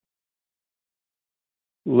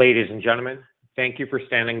Ladies and gentlemen, thank you for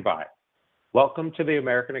standing by. Welcome to the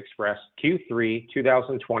American Express Q3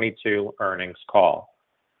 2022 earnings call.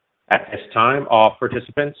 At this time, all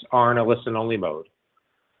participants are in a listen-only mode.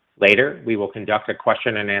 Later, we will conduct a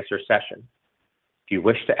question-and-answer session. If you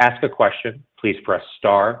wish to ask a question, please press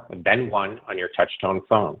star and then one on your touch-tone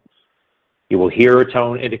phone. You will hear a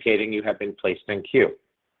tone indicating you have been placed in queue.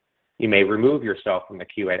 You may remove yourself from the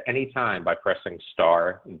queue at any time by pressing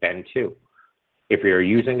star and then two. If you're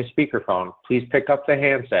using a speakerphone, please pick up the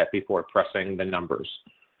handset before pressing the numbers.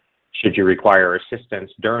 Should you require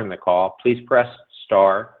assistance during the call, please press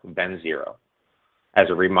star, then zero. As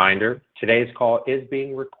a reminder, today's call is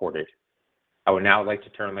being recorded. I would now like to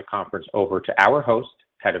turn the conference over to our host,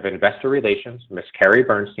 Head of Investor Relations, Ms. Carrie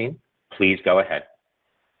Bernstein. Please go ahead.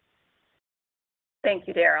 Thank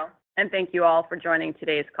you, Daryl, and thank you all for joining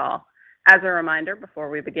today's call. As a reminder,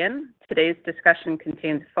 before we begin, today's discussion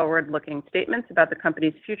contains forward-looking statements about the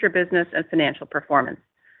company's future business and financial performance.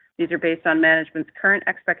 These are based on management's current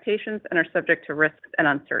expectations and are subject to risks and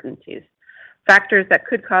uncertainties. Factors that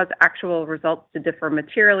could cause actual results to differ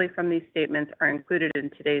materially from these statements are included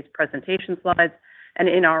in today's presentation slides and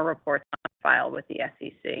in our reports on file with the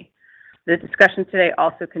SEC. The discussion today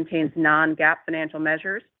also contains non-GAAP financial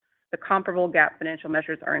measures. The comparable GAAP financial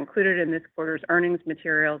measures are included in this quarter's earnings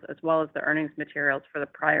materials as well as the earnings materials for the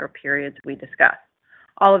prior periods we discussed.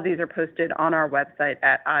 All of these are posted on our website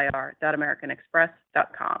at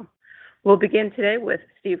ir.americanexpress.com. We'll begin today with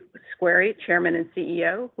Steve Squeri, Chairman and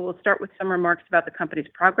CEO, who will start with some remarks about the company's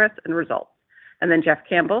progress and results. And then Jeff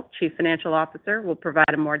Campbell, Chief Financial Officer, will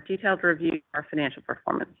provide a more detailed review of our financial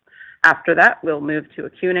performance. After that, we'll move to a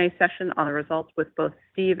Q&A session on the results with both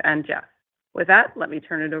Steve and Jeff. With that, let me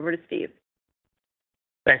turn it over to Steve.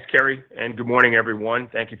 Thanks, Carrie, and good morning, everyone.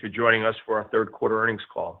 Thank you for joining us for our third quarter earnings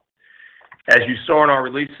call. As you saw in our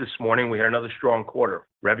release this morning, we had another strong quarter.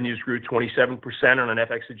 Revenues grew 27% on an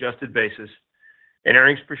FX-adjusted basis, and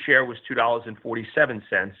earnings per share was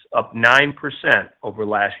 $2.47, up 9% over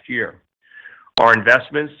last year. Our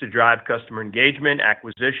investments to drive customer engagement,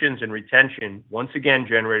 acquisitions, and retention once again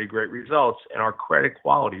generated great results, and our credit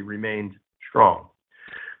quality remained strong.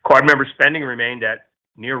 Card member spending remained at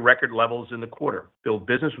near record levels in the quarter. Billed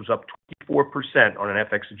business was up 24% on an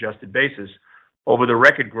FX-adjusted basis over the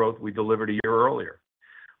record growth we delivered a year earlier,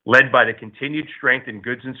 led by the continued strength in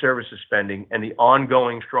goods and services spending and the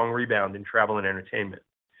ongoing strong rebound in travel and entertainment.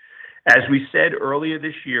 As we said earlier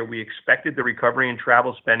this year, we expected the recovery in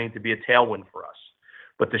travel spending to be a tailwind for us,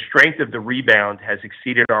 but the strength of the rebound has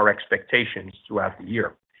exceeded our expectations throughout the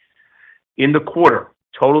year. In the quarter,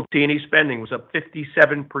 total T&E spending was up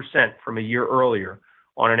 57% from a year earlier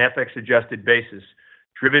on an FX-adjusted basis,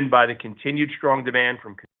 driven by the continued strong demand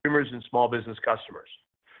from consumers and small business customers.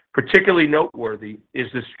 Particularly noteworthy is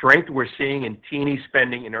the strength we're seeing in T&E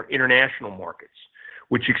spending in our international markets,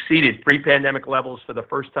 which exceeded pre-pandemic levels for the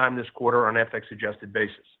first time this quarter on an FX-adjusted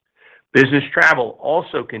basis. Business travel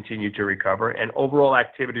also continued to recover, and overall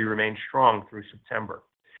activity remained strong through September.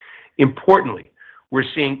 Importantly, we're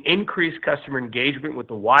seeing increased customer engagement with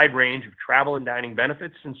the wide range of travel and dining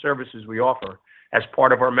benefits and services we offer as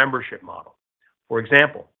part of our membership model. For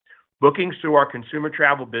example, bookings through our consumer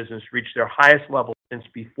travel business reached their highest level since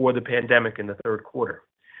before the pandemic in the third quarter.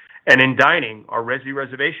 And in dining, our Resy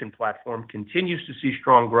reservation platform continues to see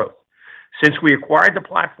strong growth. Since we acquired the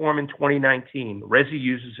platform in 2019, Resy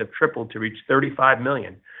users have tripled to reach 35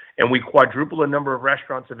 million, and we quadrupled the number of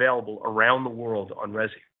restaurants available around the world on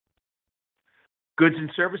Resy. Goods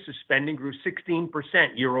and services spending grew 16%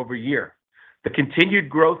 year over year. The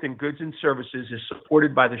continued growth in goods and services is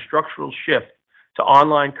supported by the structural shift to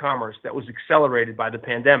online commerce that was accelerated by the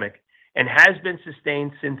pandemic and has been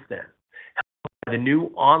sustained since then. The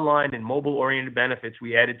new online and mobile-oriented benefits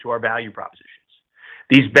we added to our value propositions.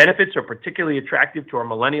 These benefits are particularly attractive to our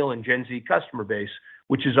millennial and Gen Z customer base,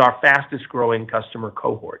 which is our fastest-growing customer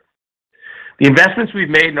cohort. The investments we've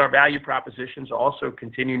made in our value propositions also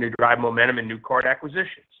continue to drive momentum in new card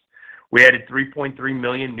acquisitions. We added 3.3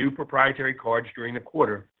 million new proprietary cards during the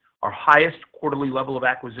quarter, our highest quarterly level of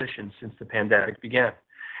acquisition since the pandemic began.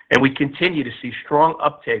 And we continue to see strong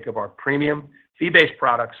uptake of our premium fee-based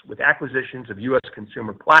products with acquisitions of U.S.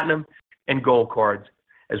 Consumer Platinum and Gold cards,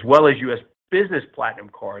 as well as U.S. Business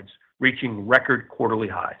Platinum cards reaching record quarterly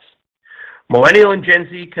highs. Millennial and Gen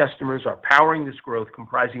Z customers are powering this growth,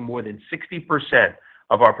 comprising more than 60%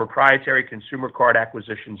 of our proprietary consumer card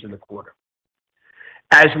acquisitions in the quarter.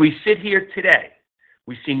 As we sit here today,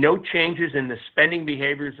 we see no changes in the spending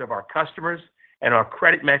behaviors of our customers, and our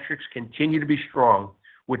credit metrics continue to be strong,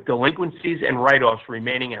 with delinquencies and write-offs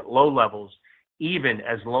remaining at low levels, even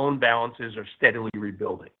as loan balances are steadily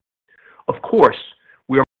rebuilding. Of course,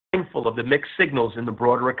 we mindful of the mixed signals in the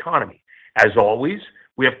broader economy. As always,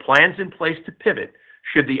 we have plans in place to pivot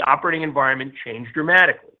should the operating environment change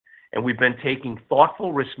dramatically, and we've been taking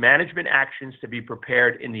thoughtful risk management actions to be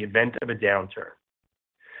prepared in the event of a downturn.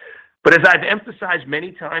 But as I've emphasized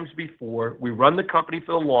many times before, we run the company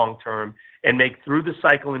for the long term and make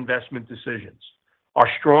through-the-cycle investment decisions. Our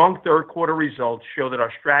strong third quarter results show that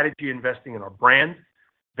our strategy investing in our brand,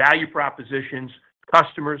 value propositions,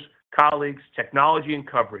 customers, colleagues, technology, and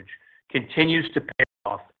coverage continues to pay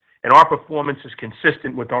off, and our performance is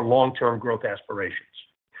consistent with our long-term growth aspirations.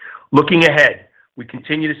 Looking ahead, we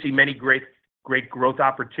continue to see many great growth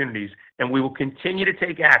opportunities, and we will continue to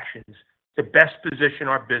take actions to best position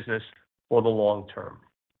our business for the long term.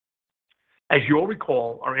 As you'll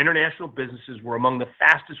recall, our international businesses were among the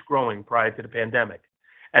fastest growing prior to the pandemic.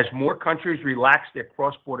 As more countries relax their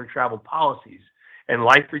cross-border travel policies and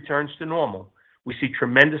life returns to normal, we see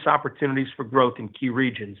tremendous opportunities for growth in key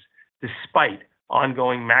regions despite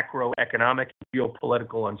ongoing macroeconomic and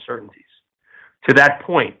geopolitical uncertainties. To that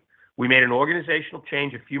point, we made an organizational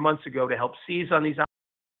change a few months ago to help seize on these opportunities.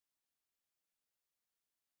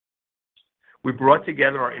 We brought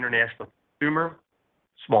together our international consumer,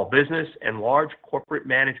 small business, and large corporate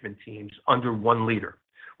management teams under one leader,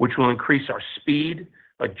 which will increase our speed,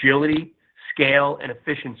 agility, scale, and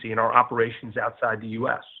efficiency in our operations outside the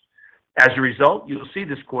U.S. As a result, you'll see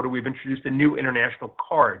this quarter we've introduced a new international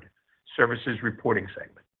card services reporting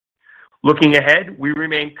segment. Looking ahead, we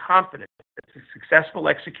remain confident that the successful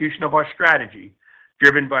execution of our strategy,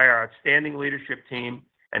 driven by our outstanding leadership team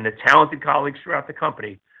and the talented colleagues throughout the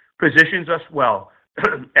company, positions us well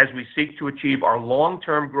as we seek to achieve our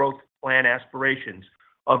long-term growth plan aspirations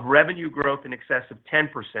of revenue growth in excess of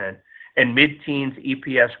 10% and mid-teens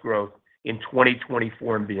EPS growth in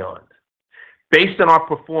 2024 and beyond. Based on our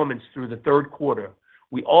performance through the third quarter,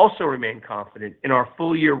 we also remain confident in our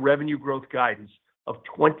full-year revenue growth guidance of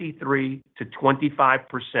 23 to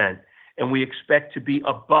 25%, and we expect to be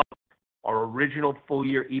above our original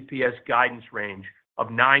full-year EPS guidance range of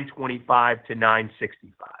 $9.25 to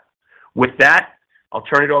 $9.65. With that, I'll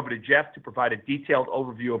turn it over to Jeff to provide a detailed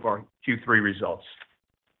overview of our Q3 results.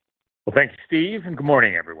 Well, thank you, Steve, and good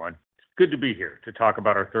morning, everyone. It's good to be here to talk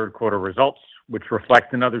about our third quarter results, which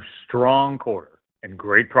reflect another strong quarter and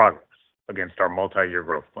great progress against our multi-year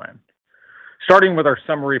growth plan. Starting with our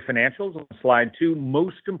summary financials on slide 2,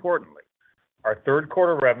 most importantly, our third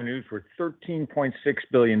quarter revenues were $13.6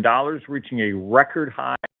 billion, reaching a record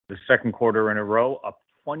high the second quarter in a row, up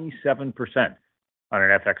 27% on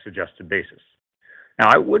an FX-adjusted basis. Now,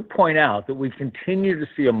 I would point out that we continue to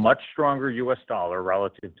see a much stronger U.S. dollar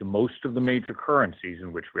relative to most of the major currencies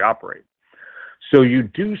in which we operate. So you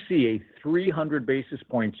do see a 300 basis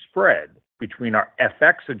point spread between our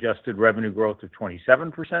FX-adjusted revenue growth of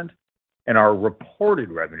 27% and our reported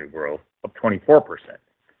revenue growth of 24%,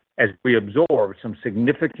 as we absorb some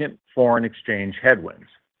significant foreign exchange headwinds.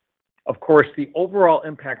 Of course, the overall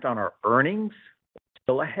impact on our earnings,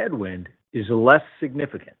 still a headwind, is less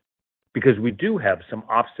significant because we do have some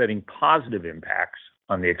offsetting positive impacts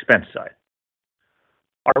on the expense side.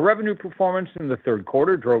 Our revenue performance in the third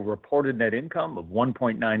quarter drove reported net income of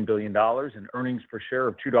 $1.9 billion and earnings per share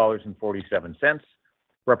of $2.47,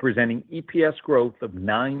 representing EPS growth of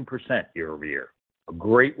 9% year over year. A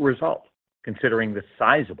great result considering the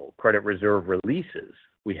sizable credit reserve releases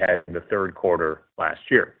we had in the third quarter last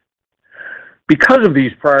year. Because of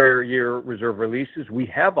these prior year reserve releases, we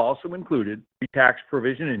have also included pre-tax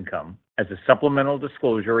provision income as a supplemental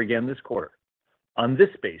disclosure again this quarter. On this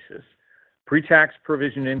basis, pre-tax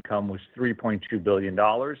provision income was $3.2 billion,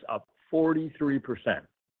 up 43%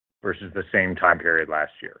 versus the same time period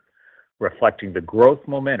last year, reflecting the growth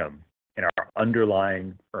momentum in our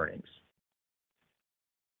underlying earnings.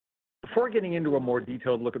 Before getting into a more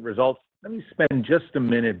detailed look at results, let me spend just a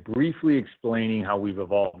minute briefly explaining how we've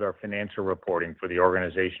evolved our financial reporting for the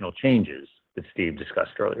organizational changes that Steve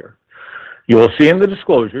discussed earlier. You will see in the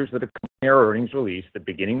disclosures that accompany our earnings release that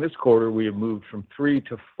beginning this quarter, we have moved from 3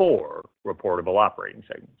 to 4 reportable operating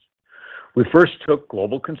segments. We first took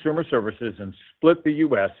Global Consumer Services and split the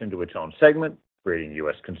U.S. into its own segment, creating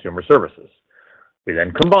U.S. Consumer Services. We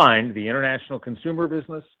then combined the international consumer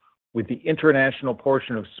business with the international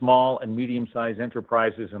portion of small and medium-sized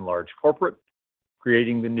enterprises and large corporate,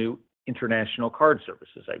 creating the new International Card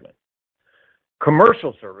Services segment.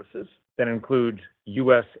 Commercial Services that includes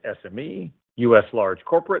U.S. SME, U.S. large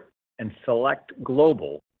corporate, and select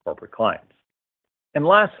global corporate clients. And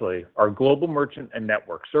lastly, our Global Merchant and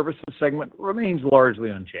Network Services segment remains largely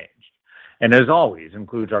unchanged, and as always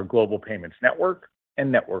includes our Global Payments Network and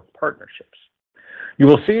network partnerships. You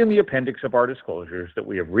will see in the appendix of our disclosures that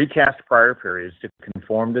we have recast prior periods to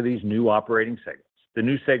conform to these new operating segments. The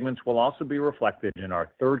new segments will also be reflected in our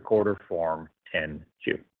third quarter Form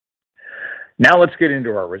 10-Q. Now let's get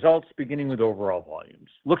into our results, beginning with overall volumes.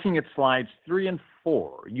 Looking at slides 3 and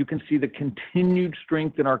 4, you can see the continued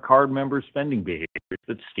strength in our card member spending behaviors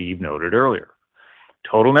that Steve noted earlier.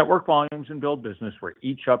 Total network volumes and billed business were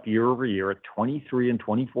each up year over year at 23% and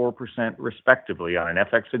 24% respectively on an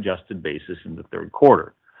FX-adjusted basis in the third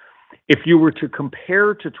quarter. If you were to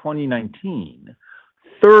compare to 2019,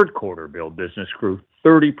 third quarter billed business grew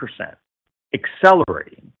 30%,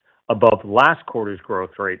 accelerating above last quarter's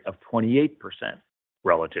growth rate of 28%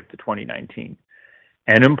 relative to 2019.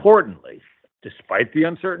 And importantly, despite the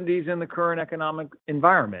uncertainties in the current economic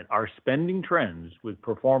environment, our spending trends with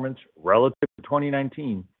performance relative to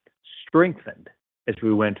 2019 strengthened as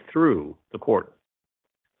we went through the quarter.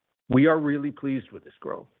 We are really pleased with this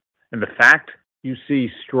growth, and the fact you see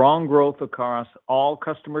strong growth across all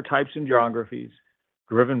customer types and geographies,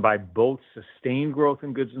 driven by both sustained growth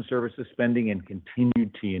in goods and services spending and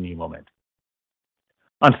continued T&E momentum.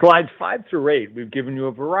 On slides 5 through 8, we've given you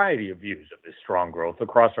a variety of views of this strong growth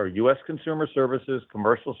across our U.S. Consumer Services,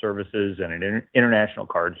 Commercial Services, and International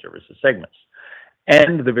Card Services segments,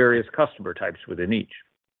 and the various customer types within each.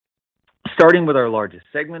 Starting with our largest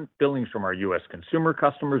segment, billings from our U.S. consumer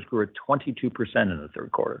customers grew at 22% in the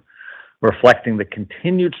third quarter, reflecting the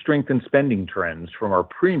continued strength in spending trends from our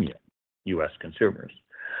premium U.S. consumers.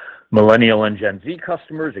 Millennial and Gen Z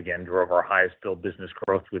customers again drove our highest billed business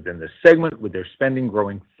growth within this segment, with their spending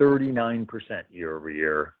growing 39% year over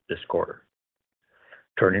year this quarter.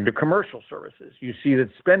 Turning to commercial services, you see that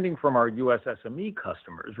spending from our U.S. SME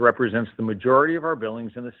customers represents the majority of our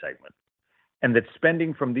billings in the segment, and that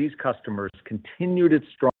spending from these customers continued its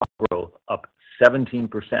strong growth, up 17%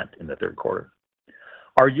 in the third quarter.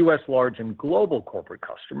 Our U.S. large and global corporate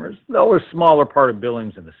customers, though a smaller part of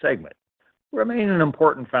billings in the segment, remain an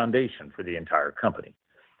important foundation for the entire company.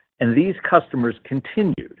 And these customers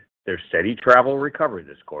continued their steady travel recovery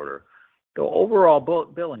this quarter, though overall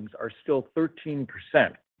billings are still 13%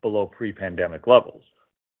 below pre-pandemic levels.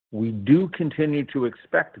 We do continue to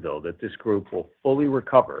expect, though, that this group will fully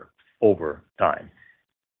recover over time.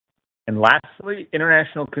 And lastly,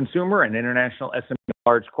 international consumer and international SME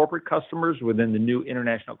large corporate customers within the new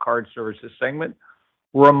International Card Services segment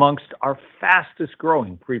were amongst our fastest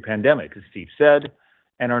growing pre-pandemic, as Steve said,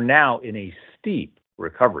 and are now in a steep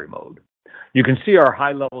recovery mode. You can see our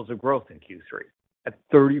high levels of growth in Q3 at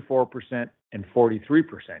 34% and 43%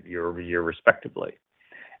 year over year, respectively.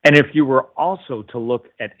 And if you were also to look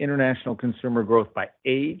at international consumer growth by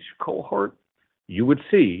age cohort, you would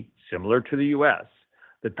see, similar to the US,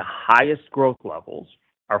 that the highest growth levels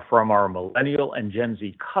are from our millennial and Gen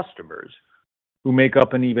Z customers, who make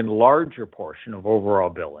up an even larger portion of overall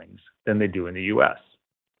billings than they do in the US.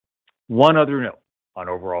 One other note on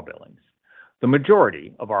overall billings. The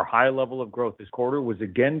majority of our high level of growth this quarter was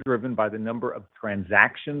again driven by the number of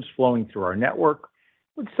transactions flowing through our network,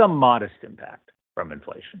 with some modest impact from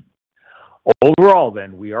inflation. Overall,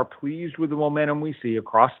 then, we are pleased with the momentum we see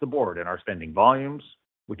across the board in our spending volumes,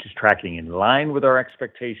 which is tracking in line with our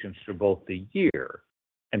expectations for both the year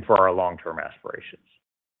and for our long-term aspirations.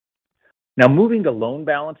 Now, moving to loan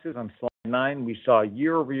balances on slide 9, we saw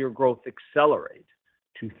year-over-year growth accelerate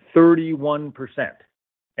to 31%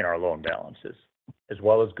 in our loan balances, as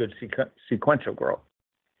well as good sequential growth.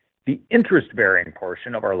 The interest-bearing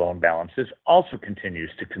portion of our loan balances also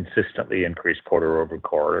continues to consistently increase quarter over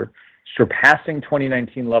quarter, surpassing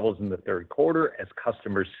 2019 levels in the third quarter as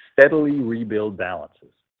customers steadily rebuild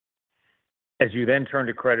balances. As you then turn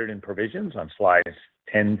to credit and provisions on slides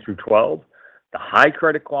 10 through 12, the high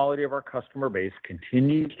credit quality of our customer base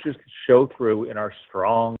continues to show through in our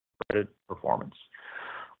strong credit performance.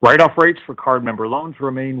 Write-off rates for card member loans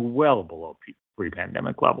remain well below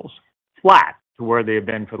pre-pandemic levels, flat to where they have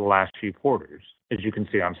been for the last few quarters, as you can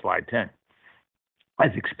see on slide 10.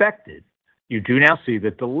 As expected, you do now see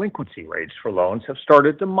that delinquency rates for loans have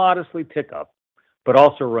started to modestly tick up, but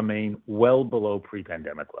also remain well below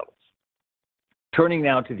pre-pandemic levels. Turning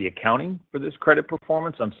now to the accounting for this credit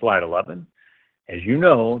performance on slide 11, as you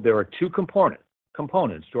know, there are two components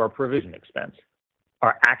to our provision expense.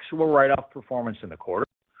 Our actual write-off performance in the quarter,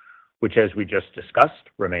 which, as we just discussed,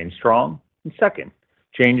 remains strong. And second,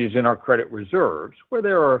 changes in our credit reserves, where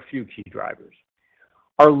there are a few key drivers.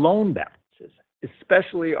 Our loan balances,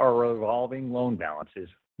 especially our revolving loan balances,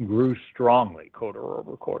 grew strongly quarter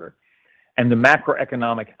over quarter. And the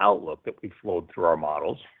macroeconomic outlook that we flowed through our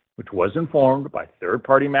models, which was informed by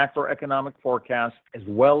third-party macroeconomic forecasts as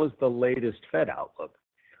well as the latest Fed outlook,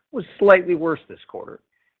 was slightly worse this quarter,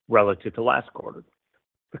 relative to last quarter.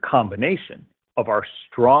 The combination of our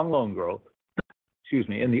strong loan growth,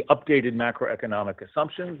 and the updated macroeconomic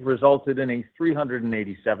assumptions resulted in a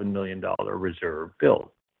 $387 million reserve build.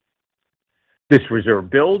 This reserve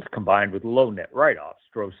build, combined with low net write-offs,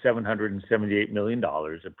 drove $778 million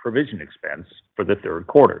of provision expense for the third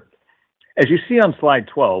quarter. As you see on slide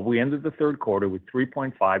 12, we ended the third quarter with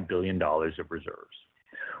 $3.5 billion of reserves,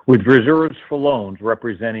 with reserves for loans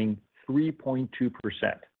representing 3.2%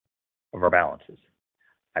 of our balances.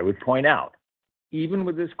 I would point out, even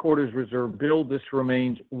with this quarter's reserve build, this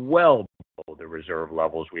remains well below the reserve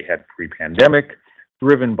levels we had pre-pandemic,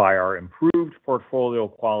 driven by our improved portfolio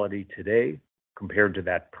quality today compared to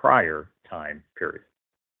that prior time period.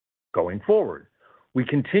 Going forward, we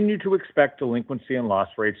continue to expect delinquency and loss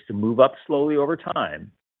rates to move up slowly over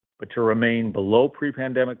time, but to remain below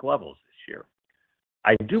pre-pandemic levels this year.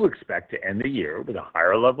 I do expect to end the year with a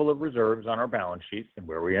higher level of reserves on our balance sheets than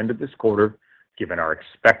where we ended this quarter, given our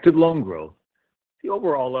expected loan growth. The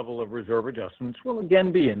overall level of reserve adjustments will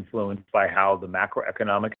again be influenced by how the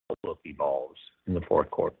macroeconomic outlook evolves in the fourth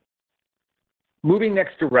quarter. Moving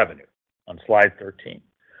next to revenue on slide 13.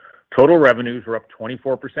 Total revenues were up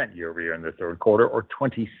 24% year over year in the third quarter, or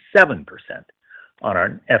 27% on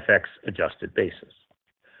an FX adjusted basis.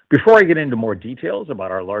 Before I get into more details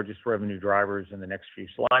about our largest revenue drivers in the next few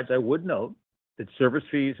slides, I would note that service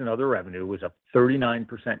fees and other revenue was up 39%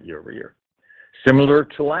 year over year. Similar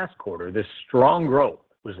to last quarter, this strong growth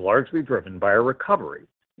was largely driven by a recovery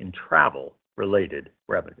in travel-related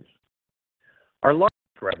revenues. Our largest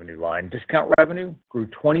revenue line, discount revenue, grew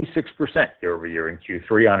 26% year over year in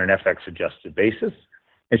Q3 on an FX adjusted basis,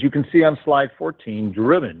 as you can see on slide 14,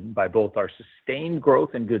 driven by both our sustained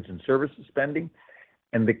growth in goods and services spending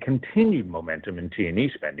and the continued momentum in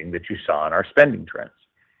T&E spending that you saw in our spending trends.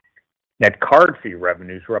 Net card fee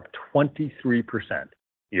revenues were up 23%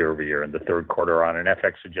 year over year in the third quarter on an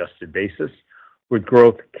FX adjusted basis, with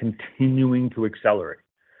growth continuing to accelerate,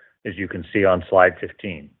 as you can see on slide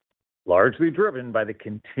 15, largely driven by the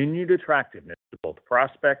continued attractiveness to both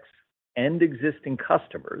prospects and existing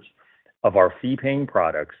customers of our fee-paying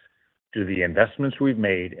products due to the investments we've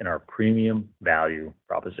made in our premium value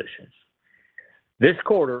propositions. This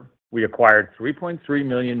quarter, we acquired 3.3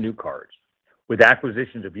 million new cards, with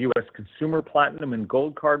acquisitions of U.S. Consumer Platinum and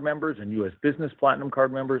Gold Card members and U.S. Business Platinum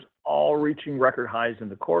Card members all reaching record highs in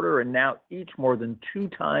the quarter and now each more than 2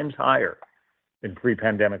 times higher than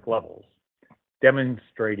pre-pandemic levels,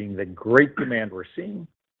 demonstrating the great demand we're seeing,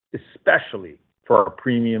 especially for our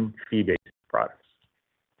premium fee-based products.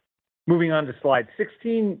 Moving on to slide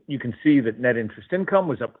 16, you can see that net interest income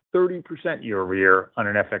was up 30% year over year on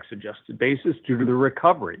an FX adjusted basis due to the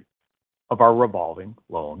recovery of our revolving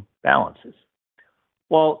loan balances.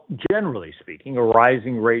 While generally speaking, a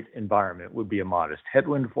rising rate environment would be a modest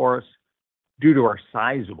headwind for us due to our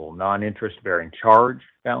sizable non-interest-bearing charge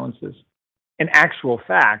balances, in actual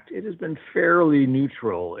fact, it has been fairly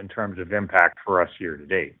neutral in terms of impact for us year to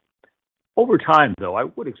date. Over time, though, I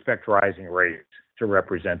would expect rising rates to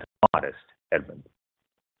represent a modest headwind.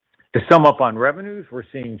 To sum up on revenues, we're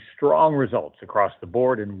seeing strong results across the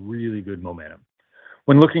board and really good momentum.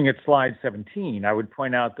 When looking at slide 17, I would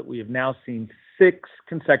point out that we have now seen 6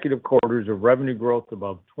 consecutive quarters of revenue growth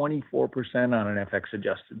above 24% on an FX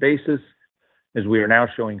adjusted basis, as we are now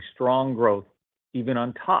showing strong growth even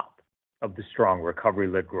on top of the strong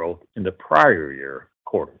recovery-led growth in the prior year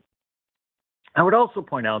quarter. I would also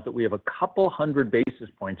point out that we have a couple hundred basis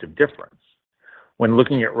points of difference when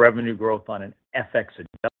looking at revenue growth on an FX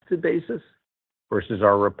adjusted basis versus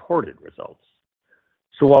our reported results.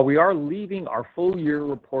 So while we are leaving our full year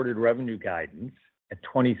reported revenue guidance at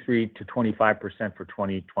 23 to 25% for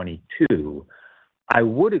 2022, I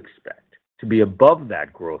would expect to be above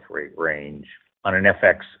that growth rate range on an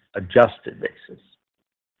FX adjusted basis.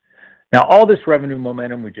 Now, all this revenue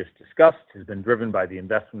momentum we just discussed has been driven by the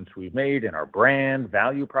investments we've made in our brand,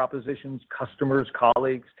 value propositions, customers,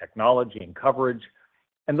 colleagues, technology, and coverage,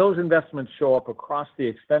 and those investments show up across the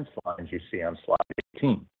expense lines you see on slide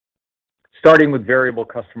 18. Starting with variable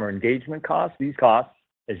customer engagement costs, these costs,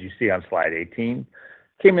 as you see on slide 18,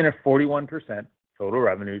 came in at 41% total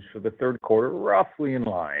revenues for the third quarter, roughly in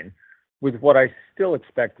line with what I still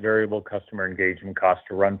expect variable customer engagement costs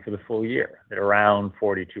to run for the full year at around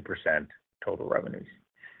 42% total revenues.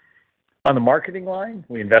 On the marketing line,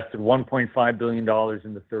 we invested $1.5 billion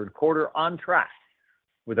in the third quarter, on track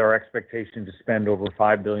with our expectation to spend over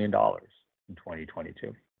 $5 billion in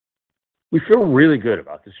 2022. We feel really good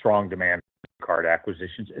about the strong demand for card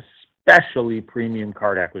acquisitions, especially premium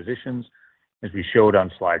card acquisitions, as we showed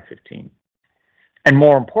on slide 15. And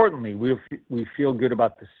more importantly, we feel good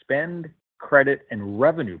about the spend, credit and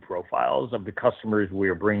revenue profiles of the customers we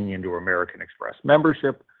are bringing into American Express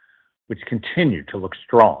membership, which continue to look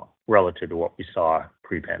strong relative to what we saw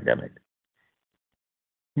pre-pandemic.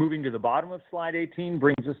 Moving to the bottom of slide 18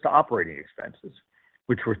 brings us to operating expenses,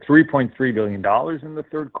 which were $3.3 billion in the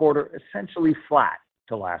third quarter, essentially flat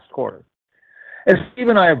to last quarter. As Steve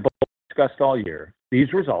and I have both discussed all year,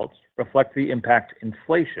 these results reflect the impact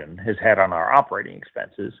inflation has had on our operating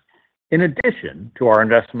expenses, in addition to our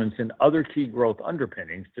investments in other key growth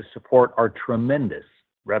underpinnings to support our tremendous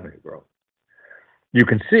revenue growth. You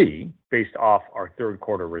can see, based off our third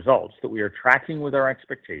quarter results, that we are tracking with our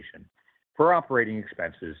expectation for operating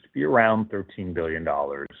expenses to be around $13 billion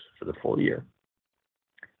for the full year.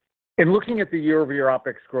 In looking at the year-over-year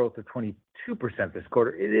OpEx growth of 22% this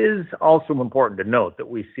quarter, it is also important to note that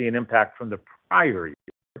we see an impact from the prior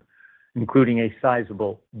year, including a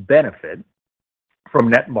sizable benefit from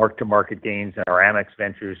net mark-to-market gains in our Amex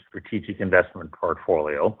Ventures strategic investment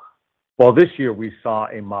portfolio, while this year we saw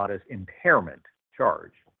a modest impairment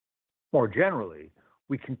charge. More generally,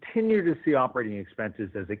 we continue to see operating expenses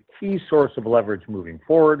as a key source of leverage moving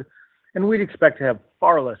forward, and we'd expect to have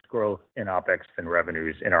far less growth in OpEx than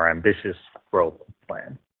revenues in our ambitious growth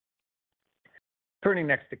plan. Turning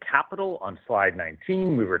next to capital on slide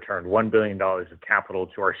 19, we returned $1 billion of capital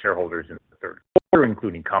to our shareholders in the third quarter,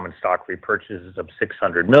 including common stock repurchases of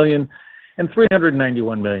 $600 million and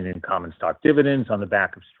 $391 million in common stock dividends on the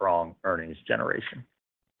back of strong earnings generation.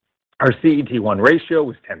 Our CET1 ratio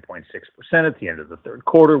was 10.6% at the end of the third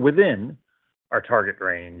quarter, within our target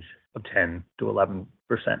range of 10 to 11%.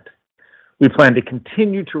 We plan to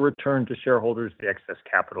continue to return to shareholders the excess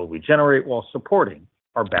capital we generate while supporting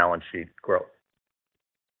our balance sheet growth.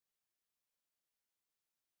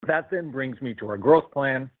 That then brings me to our growth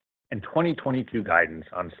plan and 2022 guidance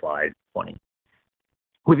on slide 20.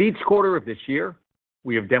 With each quarter of this year,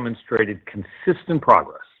 we have demonstrated consistent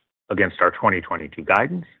progress against our 2022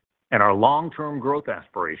 guidance and our long-term growth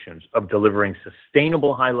aspirations of delivering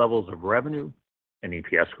sustainable high levels of revenue and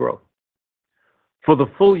EPS growth. For the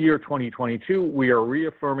full year 2022, we are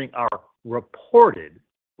reaffirming our reported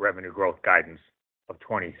revenue growth guidance of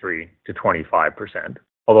 23 to 25%.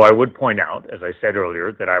 Although I would point out, as I said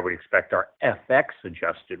earlier, that I would expect our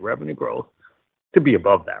FX-adjusted revenue growth to be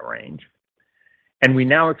above that range. And we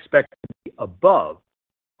now expect to be above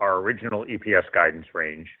our original EPS guidance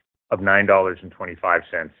range of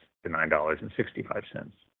 $9.25 to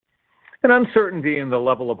 $9.65. An uncertainty in the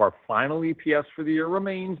level of our final EPS for the year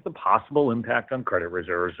remains the possible impact on credit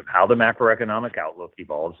reserves of how the macroeconomic outlook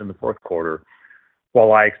evolves in the fourth quarter.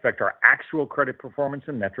 While I expect our actual credit performance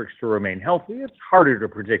and metrics to remain healthy, it's harder to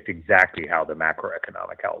predict exactly how the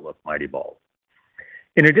macroeconomic outlook might evolve.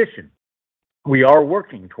 In addition, we are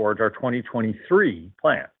working towards our 2023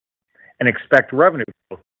 plan and expect revenue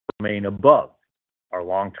growth to remain above our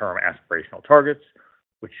long-term aspirational targets,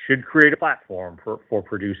 which should create a platform for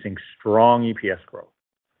producing strong EPS growth.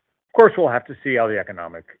 Of course, we'll have to see how the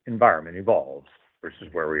economic environment evolves versus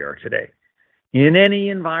where we are today. In any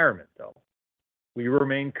environment, though, we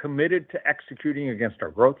remain committed to executing against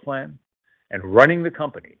our growth plan and running the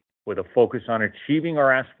company with a focus on achieving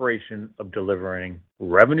our aspiration of delivering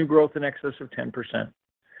revenue growth in excess of 10%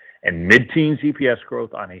 and mid-teens EPS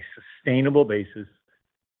growth on a sustainable basis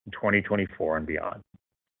in 2024 and beyond.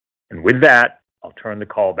 And with that, I'll turn the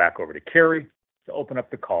call back over to Carrie to open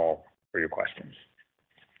up the call for your questions.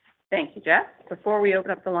 Thank you, Jeff. Before we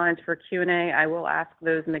open up the lines for Q&A, I will ask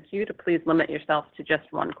those in the queue to please limit yourself to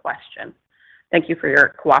just one question. Thank you for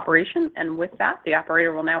your cooperation. And with that, the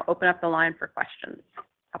operator will now open up the line for questions.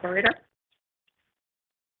 Operator?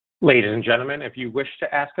 Ladies and gentlemen, if you wish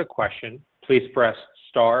to ask a question, please press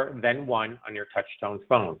star, then one on your touch-tone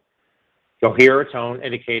phone. You'll hear a tone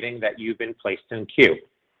indicating that you've been placed in queue.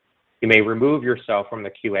 You may remove yourself from the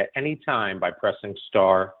queue at any time by pressing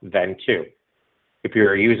star, then two. If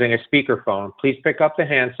you're using a speakerphone, please pick up the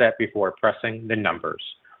handset before pressing the numbers.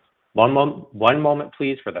 One moment,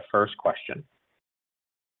 please, for the first question.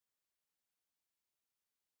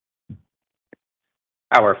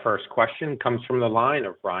 Our first question comes from the line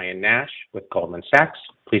of Ryan Nash with Goldman Sachs.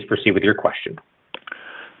 Please proceed with your question.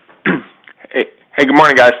 Hey, good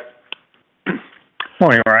morning, guys.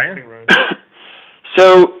 Morning, Ryan.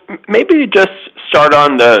 So maybe just start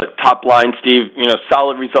on the top line, Steve.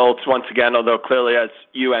 Solid results once again, although clearly, as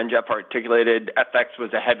you and Jeff articulated, FX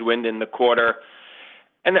was a headwind in the quarter.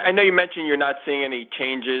 And I know you mentioned you're not seeing any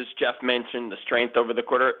changes. Jeff mentioned the strength over the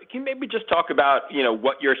quarter. Can you maybe just talk about,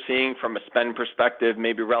 what you're seeing from a spend perspective,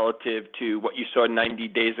 maybe relative to what you saw 90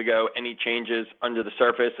 days ago, any changes under the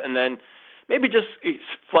surface? And then maybe just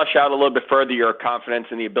flesh out a little bit further your confidence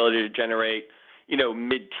in the ability to generate,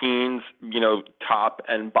 mid-teens, top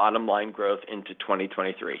and bottom line growth into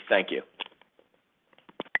 2023? Thank you.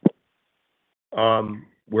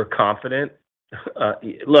 We're confident.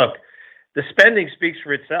 Look, the spending speaks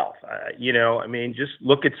for itself. Just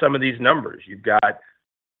look at some of these numbers. You've got,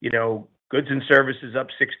 goods and services up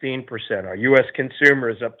 16%. Our U.S. consumer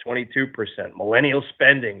is up 22%. Millennial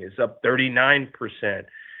spending is up 39%.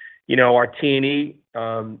 Our T&E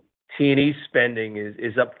spending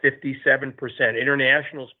is up 57%.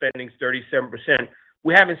 International spending is 37%.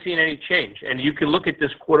 We haven't seen any change. And you can look at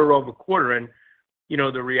this quarter over quarter, and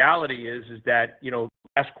the reality is that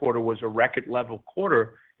last quarter was a record level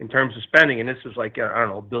quarter in terms of spending, and this is like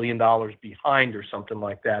 $1 billion behind or something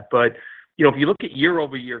like that. But if you look at year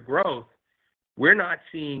over year growth, we're not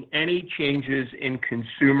seeing any changes in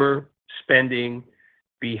consumer spending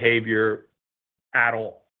behavior at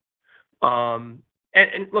all. And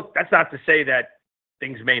look, that's not to say that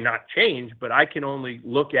things may not change, but I can only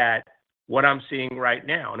look at what I'm seeing right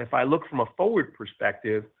now. And if I look from a forward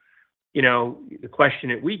perspective, the question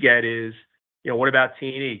that we get is, what about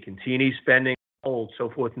T&E? Can T&E spending hold, so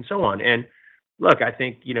forth and so on? And look, I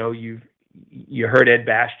think, you heard Ed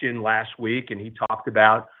Bastian last week, and he talked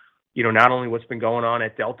about, not only what's been going on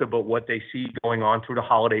at Delta, but what they see going on through the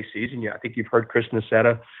holiday season. I think you've heard Chris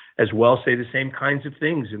Nassetta as well say the same kinds of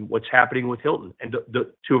things and what's happening with Hilton and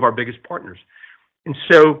the two of our biggest partners. And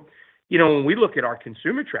so, when we look at our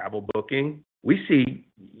consumer travel booking, we see,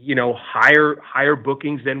 higher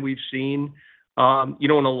bookings than we've seen, in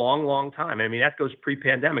a long, long time. I mean, that goes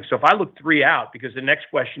pre-pandemic. So if I look 3 out, because the next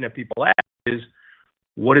question that people ask is,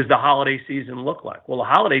 what does the holiday season look like? Well, the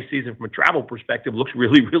holiday season from a travel perspective looks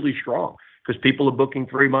really, really strong because people are booking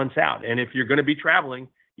 3 months out. And if you're going to be traveling,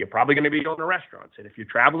 you're probably going to be going to restaurants. And if you're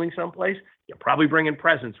traveling someplace, you're probably bringing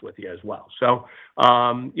presents with you as well. So,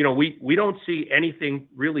 we don't see anything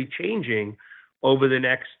really changing over the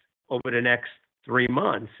next 3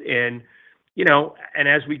 months. And, and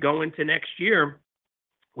as we go into next year,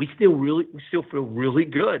 we still feel really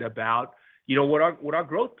good about, what our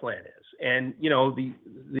growth plan is. And, the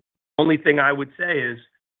only thing I would say is,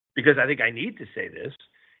 because I think I need to say this,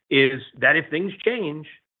 is that if things change,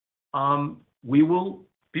 we will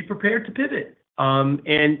be prepared to pivot. And,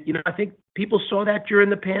 I think people saw that during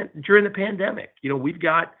the pandemic. We've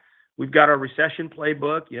got our recession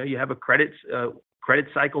playbook. You have a credit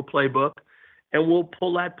cycle playbook, and we'll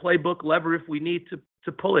pull that playbook lever if we need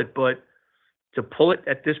to pull it. But to pull it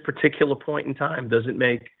at this particular point in time doesn't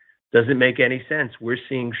make any sense. We're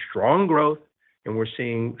seeing strong growth, and we're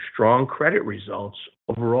seeing strong credit results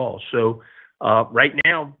overall. So right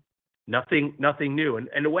now, nothing new.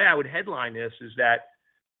 And the way I would headline this is that,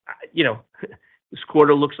 this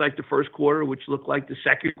quarter looks like the first quarter, which looked like the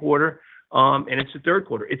second quarter, and it's the third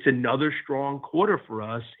quarter. It's another strong quarter for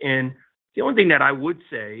us. And the only thing that I would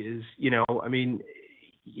say is,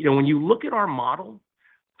 when you look at our model,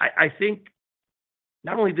 I think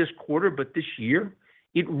not only this quarter, but this year,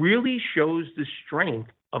 it really shows the strength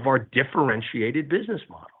of our differentiated business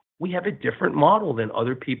model. We have a different model than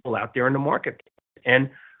other people out there in the market. And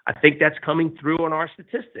I think that's coming through on our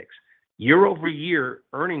statistics. Year over year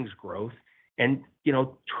earnings growth and,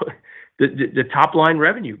 the top line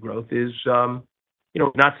revenue growth is,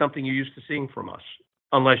 not something you're used to seeing from us,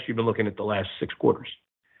 unless you've been looking at the last 6 quarters.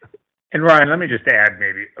 And Ryan, let me just add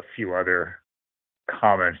maybe a few other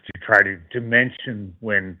comments to try to dimension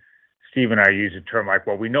when Steve and I use a term like,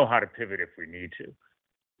 well, we know how to pivot if we need to.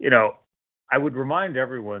 I would remind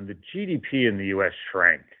everyone that GDP in the U.S.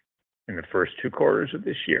 shrank in the first 2 quarters of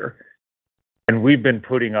this year, and we've been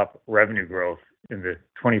putting up revenue growth in the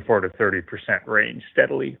 24 to 30% range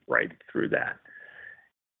steadily right through that.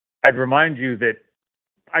 I'd remind you that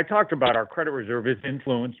I talked about our credit reserve is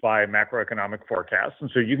influenced by macroeconomic forecasts,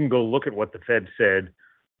 and so you can go look at what the Fed said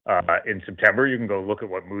in September. You can go look at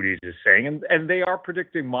what Moody's is saying, and they are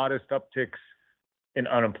predicting modest upticks in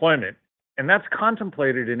unemployment. And that's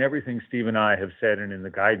contemplated in everything Steve and I have said and in the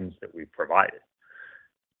guidance that we've provided.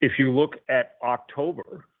 If you look at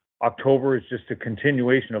October is just a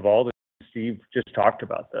continuation of all that Steve just talked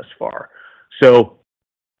about thus far. So,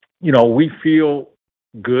 we feel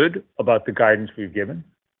good about the guidance we've given.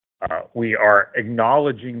 We are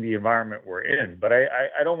acknowledging the environment we're in, but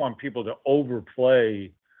I don't want people to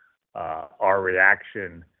overplay our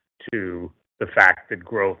reaction to the fact that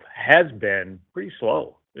growth has been pretty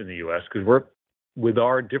slow in the U.S. because we're, with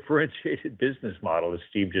our differentiated business model, as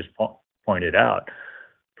Steve just pointed out,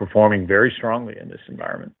 performing very strongly in this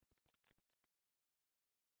environment.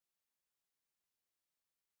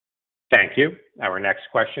 Thank you. Our next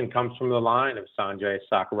question comes from the line of Sanjay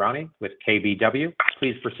Sakhrani with KBW.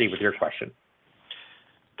 Please proceed with your question.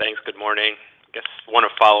 Thanks. Good morning. guess want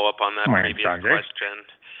to follow up on that Morning, previous Sanjay. question.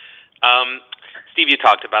 Steve, you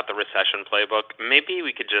talked about the recession playbook. Maybe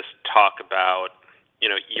we could just talk about,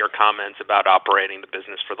 your comments about operating the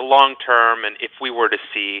business for the long term, and if we were to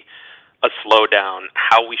see a slowdown,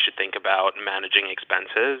 how we should think about managing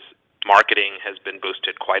expenses. Marketing has been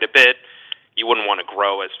boosted quite a bit. You wouldn't want to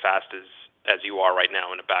grow as fast as you are right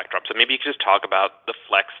now in a backdrop. So maybe you could just talk about the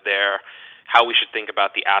flex there, how we should think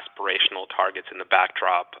about the aspirational targets in the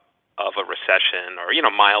backdrop of a recession or,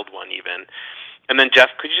 mild one even. And then, Jeff,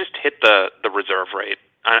 could you just hit the reserve rate?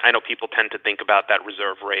 I know people tend to think about that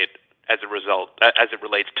reserve rate as it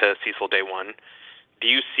relates to CECL Day 1. Do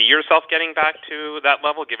you see yourself getting back to that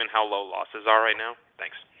level given how low losses are right now?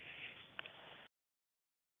 Thanks.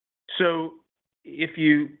 So if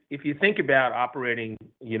you think about operating,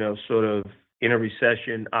 sort of in a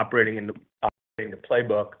recession, operating the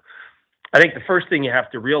playbook, I think the first thing you have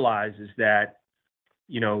to realize is that,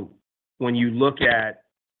 when you look at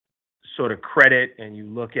sort of credit and you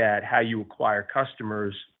look at how you acquire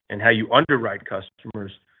customers and how you underwrite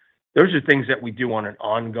customers, those are things that we do on an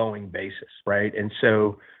ongoing basis, right? And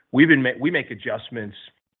so we make adjustments,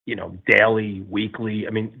 daily, weekly.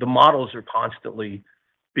 I mean, the models are constantly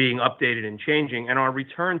being updated and changing, and our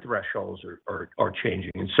return thresholds are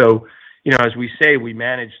changing. And so, as we say, we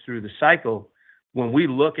manage through the cycle. When we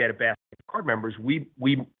look at a basket of card members, we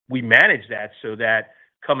manage that so that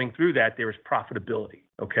coming through that there is profitability.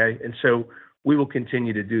 Okay, and so we will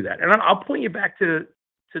continue to do that. And I'll point you back to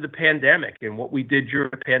the pandemic and what we did during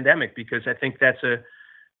the pandemic, because I think that's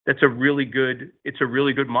a really good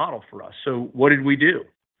model for us. So what did we do?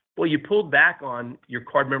 Well, you pulled back on your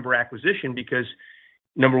card member acquisition because,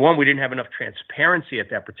 number one, we didn't have enough transparency at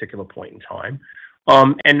that particular point in time.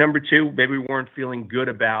 And number two, maybe we weren't feeling good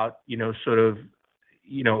about, the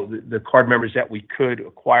card members that we could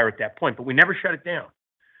acquire at that point, but we never shut it down.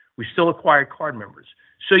 We still acquired card members.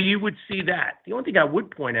 So you would see that. The only thing I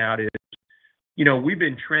would point out is, we've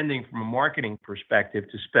been trending from a marketing perspective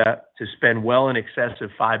to spend well in excess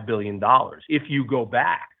of $5 billion. If you go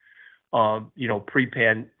back,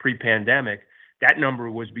 pre-pandemic, that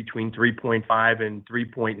number was between $3.5 and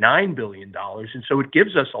 $3.9 billion. And so it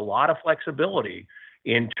gives us a lot of flexibility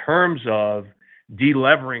in terms of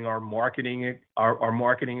delevering our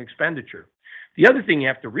marketing expenditure. The other thing you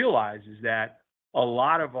have to realize is that a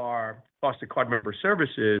lot of our cost of card member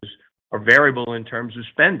services are variable in terms of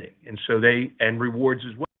spending. And so and rewards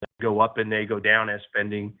as well, they go up and they go down as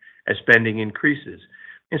spending increases.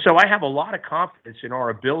 And so I have a lot of confidence in our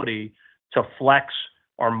ability to flex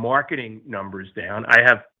our marketing numbers down. I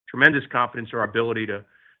have tremendous confidence in our ability to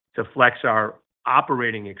flex our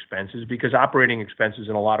operating expenses, because operating expenses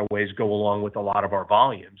in a lot of ways go along with a lot of our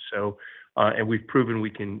volume. So, and we've proven we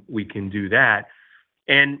can do that.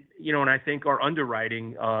 And, and I think our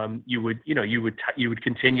underwriting, you would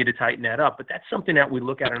continue to tighten that up, but that's something that we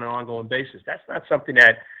look at on an ongoing basis. That's not something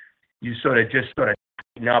that you sort of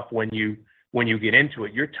tighten up when you get into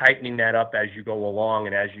it. You're tightening that up as you go along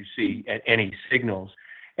and as you see any signals.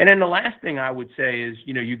 And then the last thing I would say is,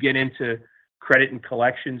 you get into credit and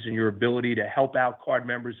collections and your ability to help out card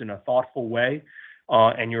members in a thoughtful way,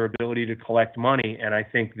 and your ability to collect money. And I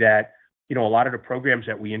think that, a lot of the programs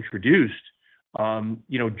that we introduced,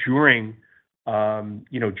 during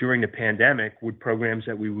the pandemic were programs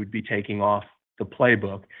that we would be taking off the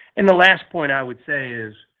playbook. And the last point I would say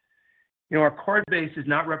is, our card base is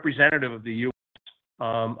not representative of the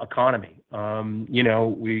U.S. Economy. When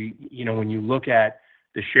you look at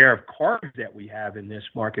the share of cards that we have in this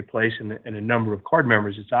marketplace and the number of card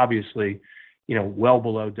members, it's obviously, well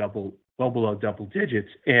below double digits,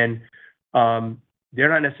 and they're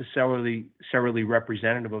not necessarily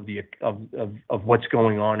representative of what's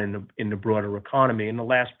going on in the broader economy. And the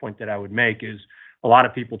last point that I would make is, a lot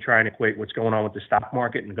of people try and equate what's going on with the stock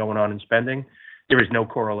market and going on in spending. There is no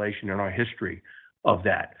correlation in our history of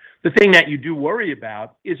that. The thing that you do worry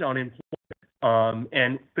about is unemployment,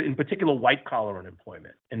 and in particular white collar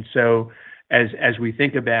unemployment. And so as we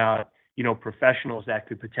think about professionals that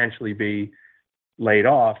could potentially be laid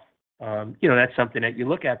off, that's something that you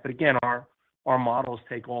look at. But again, our models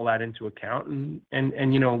take all that into account, and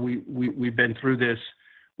we've been through this,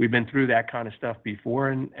 we've been through that kind of stuff before,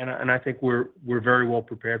 and I think we're very well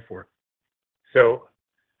prepared for it. So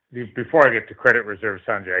before I get to credit reserve,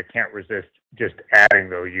 Sanjay, I can't resist just adding,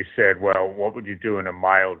 though, you said, well, what would you do in a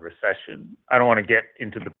mild recession? I don't want to get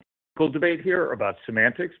into the political debate here about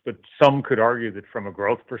semantics, but some could argue that from a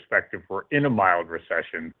growth perspective, we're in a mild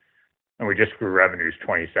recession and we just grew revenues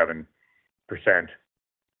 27%.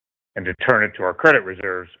 And to turn it to our credit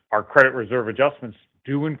reserve adjustments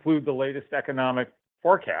do include the latest economic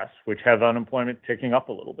forecasts, which have unemployment ticking up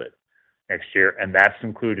a little bit. next year, and that's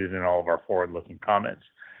included in all of our forward-looking comments.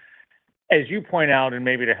 As you point out, and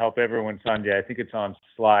maybe to help everyone, Sanjay, I think it's on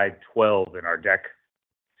slide 12 in our deck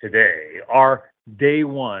today, our day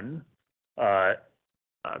one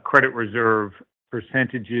credit reserve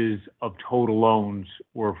percentages of total loans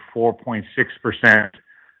were 4.6%.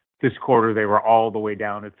 This quarter, they were all the way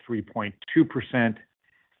down at 3.2%.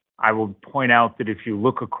 I will point out that if you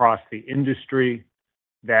look across the industry,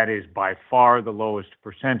 that is by far the lowest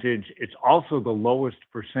percentage. It's also the lowest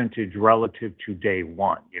percentage relative to day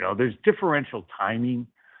one. There's differential timing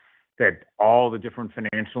that all the different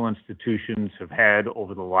financial institutions have had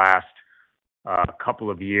over the last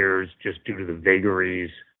couple of years just due to the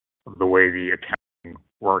vagaries of the way the accounting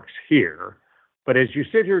works here. But as you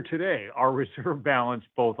sit here today, our reserve balance,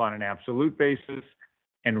 both on an absolute basis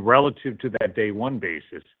and relative to that day one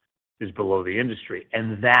basis, is below the industry.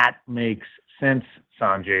 And that makes sense,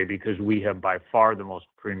 Sanjay, because we have by far the most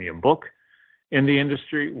premium book in the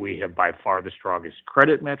industry. We have by far the strongest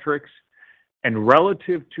credit metrics. And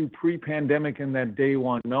relative to pre-pandemic in that day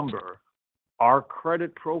one number, our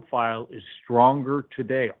credit profile is stronger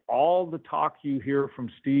today. All the talk you hear from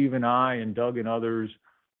Steve and I and Doug and others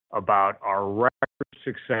about our record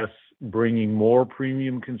success bringing more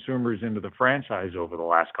premium consumers into the franchise over the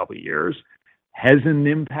last couple of years has an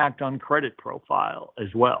impact on credit profile as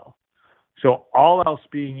well. So all else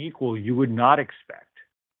being equal, you would not expect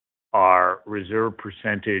our reserve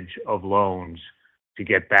percentage of loans to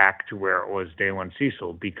get back to where it was day one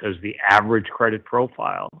CECL because the average credit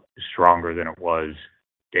profile is stronger than it was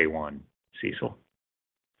day one CECL.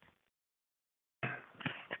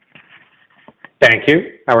 Thank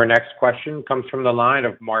you. Our next question comes from the line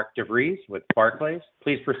of Mark DeVries with Barclays.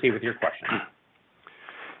 Please proceed with your question.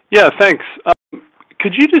 Yeah, thanks.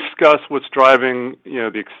 Could you discuss what's driving,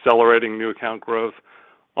 the accelerating new account growth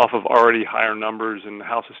off of already higher numbers and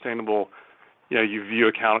how sustainable, you view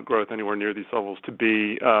account growth anywhere near these levels to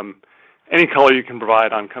be? Any color you can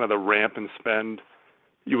provide on kind of the ramp and spend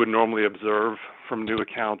you would normally observe from new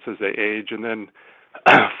accounts as they age? And then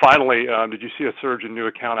finally, did you see a surge in new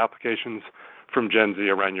account applications from Gen Z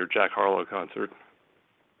around your Jack Harlow concert?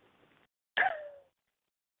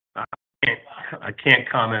 I can't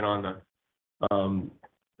comment on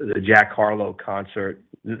the Jack Harlow concert.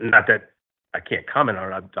 Not that I can't comment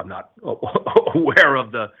on it. I'm not aware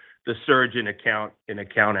of the surge in account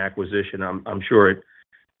acquisition. I'm sure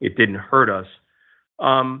it didn't hurt us.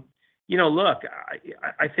 Look,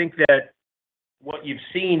 I think that what you've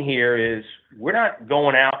seen here is we're not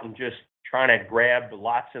going out and just trying to grab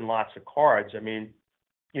lots and lots of cards. I mean,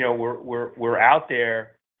 we're out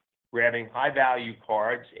there grabbing high value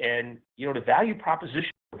cards, and the value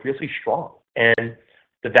proposition is really strong. And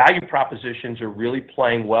the value propositions are really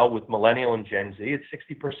playing well with Millennial and Gen Z. It's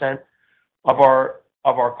 60% of our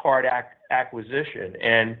card acquisition.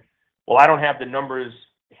 And while I don't have the numbers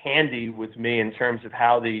handy with me in terms of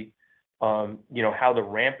how the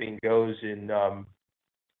ramping goes in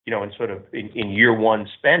year one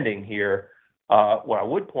spending here, what I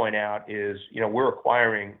would point out is, we're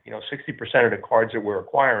acquiring, 60% of the cards that we're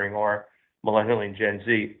acquiring are Millennial and Gen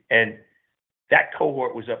Z. And that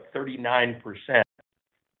cohort was up 39%,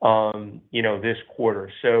 this quarter.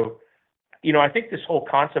 So, I think this whole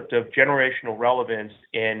concept of generational relevance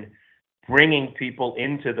and bringing people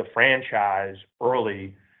into the franchise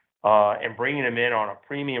early and bringing them in on a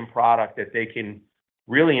premium product that they can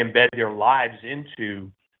really embed their lives into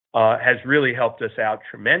has really helped us out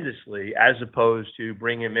tremendously, as opposed to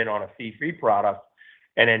bringing them in on a fee-free product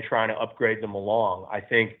and then trying to upgrade them along. I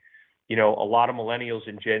think, a lot of Millennials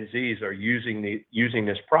and Gen Zs are using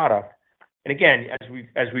this product. And again,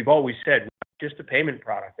 as we've always said, just a payment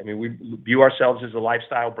product. I mean, we view ourselves as a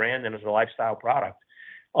lifestyle brand and as a lifestyle product.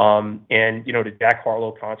 The Jack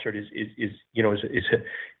Harlow concert is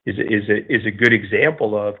a good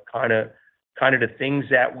example of kind of the things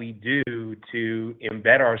that we do to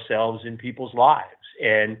embed ourselves in people's lives.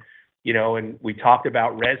 And we talked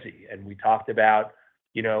about Resi, and we talked about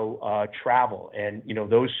travel, and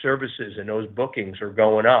those services and those bookings are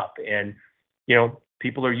going up, and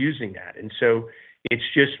people are using that. And so it's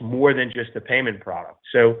just more than just a payment product.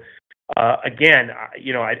 So Mark,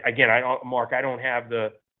 I don't have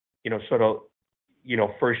the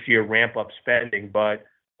first year ramp up spending, but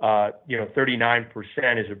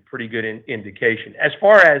 39% is a pretty good indication. As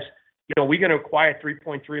far as we're going to acquire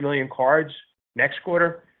 3.3 million cards next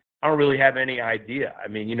quarter, I don't really have any idea. I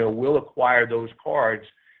mean, we'll acquire those cards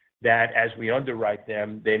that, as we underwrite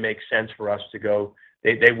them, they make sense for us to go.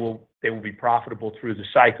 They will be profitable through the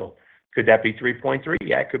cycle. Could that be 3.3?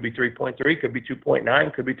 Yeah, it could be 3.3, could be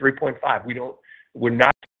 2.9, could be 3.5. we're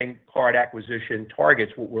not setting card acquisition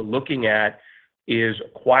targets. What we're looking at is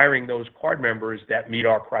acquiring those card members that meet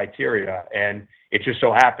our criteria, and it just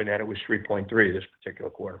so happened that it was 3.3 this particular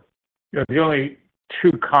quarter. Yeah, the only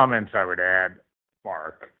two comments I would add,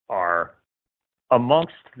 Mark, are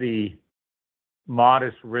amongst the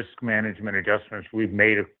modest risk management adjustments we've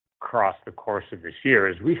made across the course of this year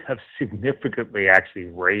is we have significantly actually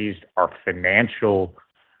raised our financial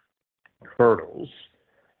hurdles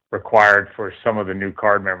required for some of the new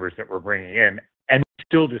card members that we're bringing in, and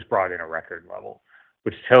still just brought in a record level,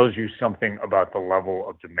 which tells you something about the level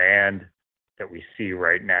of demand that we see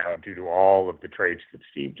right now due to all of the traits that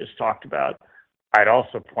Steve just talked about. I'd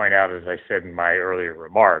also point out, as I said in my earlier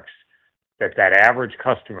remarks, that average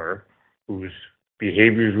customer whose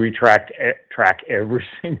behaviors we track every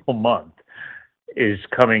single month is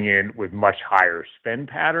coming in with much higher spend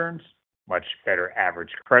patterns, much better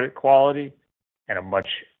average credit quality, and a much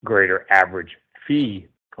greater average fee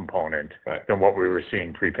component than what we were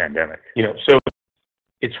seeing pre-pandemic. So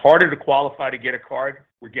it's harder to qualify to get a card.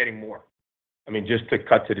 We're getting more. I mean, just to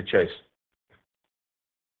cut to the chase.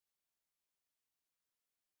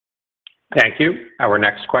 Thank you. Our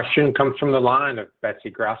next question comes from the line of Betsy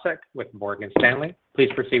Graseck with Morgan Stanley. Please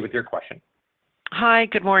proceed with your question. Hi,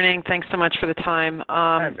 good morning. Thanks so much for the time.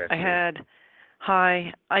 Hi,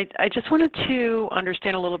 Betsy. I just wanted to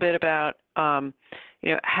understand a little bit about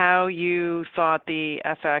how you thought the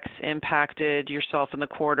FX impacted yourself in the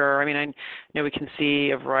quarter. I mean, I know we can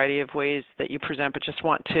see a variety of ways that you present, but just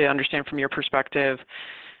want to understand from your perspective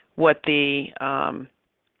what the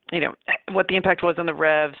what the impact was on the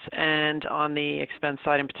revs and on the expense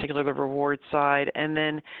side, in particular the reward side, and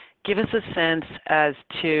then give us a sense as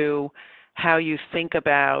to how you think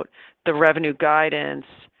about the revenue guidance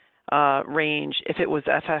range if it was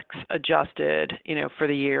FX adjusted, for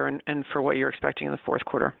the year and for what you're expecting in the fourth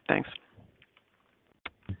quarter. Thanks.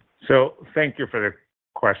 So thank you for the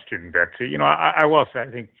question, Betsy. I will say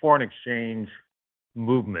I think foreign exchange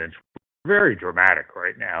movements are very dramatic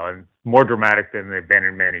right now, and more dramatic than they've been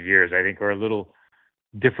in many years. I think are a little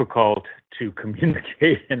difficult to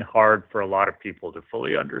communicate and hard for a lot of people to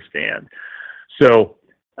fully understand. So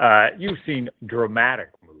you've seen dramatic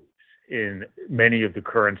moves in many of the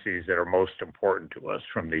currencies that are most important to us,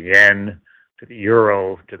 from the yen to the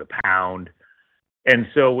euro to the pound. And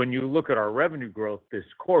so when you look at our revenue growth this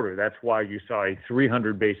quarter, that's why you saw a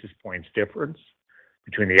 300 basis points difference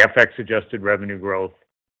between the FX adjusted revenue growth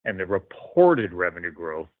and the reported revenue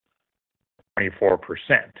growth, 24%.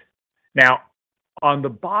 Now, on the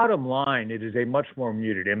bottom line, it is a much more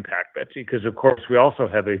muted impact, Betsy, because of course we also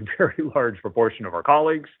have a very large proportion of our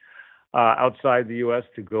colleagues outside the U.S.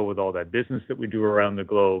 to go with all that business that we do around the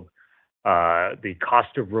globe. The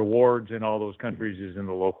cost of rewards in all those countries is in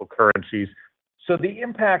the local currencies. So the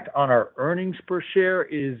impact on our earnings per share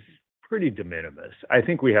is pretty de minimis. I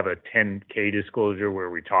think we have a 10K disclosure where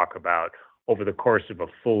we talk about over the course of a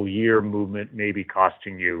full year movement maybe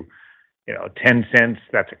costing you, 10 cents.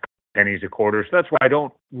 That's a pennies a quarter. So that's why I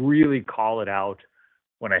don't really call it out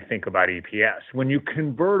when I think about EPS. When you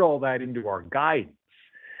convert all that into our guidance,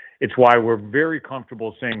 it's why we're very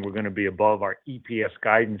comfortable saying we're going to be above our EPS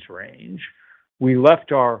guidance range. We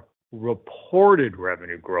left our reported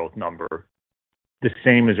revenue growth number the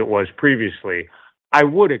same as it was previously. I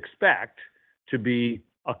would expect to be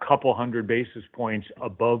a couple hundred basis points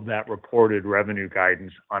above that reported revenue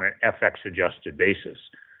guidance on an FX adjusted basis.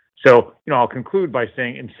 So, I'll conclude by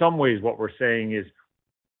saying in some ways what we're saying is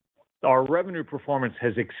our revenue performance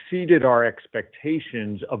has exceeded our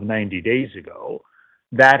expectations of 90 days ago.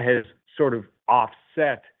 That has sort of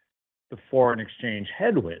offset the foreign exchange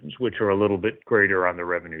headwinds, which are a little bit greater on the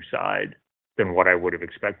revenue side than what I would have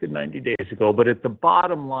expected 90 days ago. But at the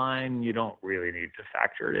bottom line, you don't really need to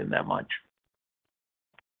factor it in that much.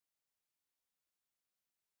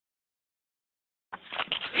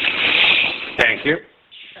 Thank you.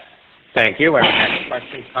 Thank you. Our next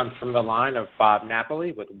question comes from the line of Bob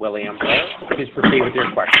Napoli with William Blair. Please proceed with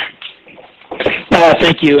your question.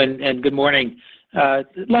 Thank you, and good morning. I'd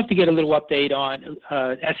love to get a little update on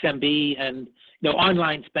SMB and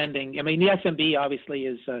online spending. I mean, the SMB obviously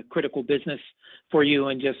is a critical business for you,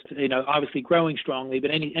 and just obviously growing strongly.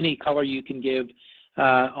 But any color you can give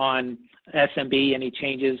on SMB, any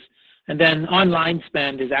changes? And then online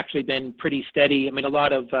spend has actually been pretty steady. I mean, a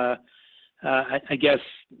lot of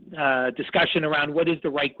discussion around what is the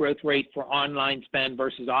right growth rate for online spend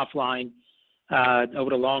versus offline over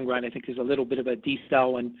the long run. I think there's a little bit of a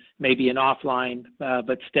decel and maybe an offline,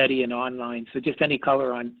 but steady in online. So just any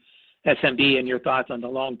color on SMB and your thoughts on the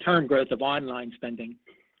long-term growth of online spending.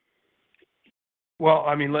 Well,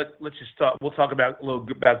 I mean, let's just talk. We'll talk about a little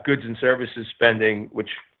about goods and services spending, which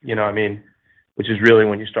which is really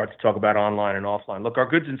when you start to talk about online and offline. Look, our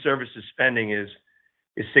goods and services spending is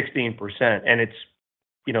 16%, and it's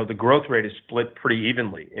the growth rate is split pretty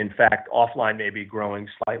evenly. In fact, offline may be growing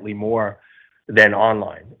slightly more than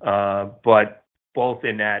online, but both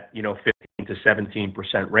in that 15 to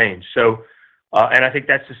 17% range. So, and I think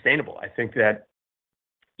that's sustainable. I think that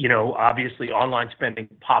obviously online spending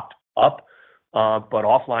popped up, but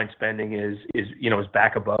offline spending is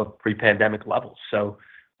back above pre-pandemic levels. So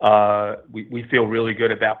we feel really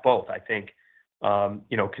good about both. I think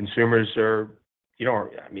consumers are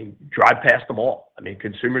drive past them all. I mean,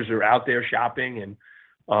 consumers are out there shopping and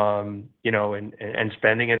and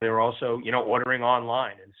spending, and they're also ordering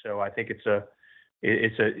online. And so I think it's a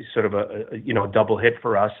sort of a double hit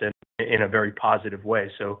for us in a very positive way.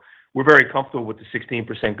 So we're very comfortable with the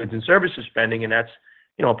 16% goods and services spending, and that's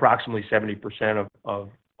approximately 70% of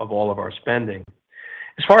all of our spending.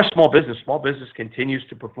 As far as small business continues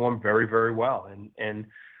to perform very, very well. And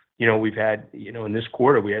we've had, in this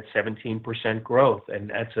quarter, we had 17% growth,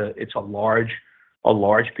 and it's a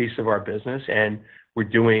large piece of our business. And we're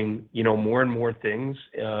doing, more and more things,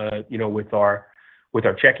 with our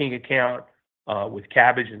checking account, with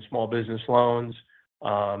Cabbage and small business loans,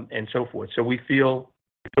 and so forth. So we feel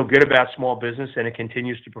good about small business, and it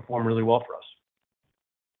continues to perform really well for us.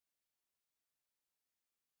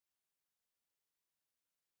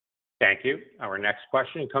 Thank you. Our next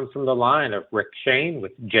question comes from the line of Rick Shane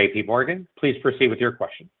with JP Morgan. Please proceed with your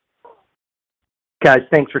question. Guys,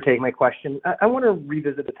 thanks for taking my question. I want to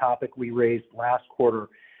revisit a topic we raised last quarter.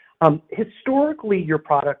 Historically, your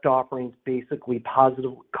product offerings basically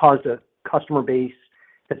caused a customer base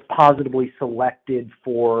that's positively selected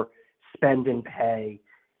for spend and pay,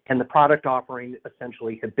 and the product offering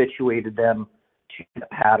essentially habituated them to the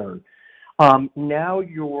pattern. Now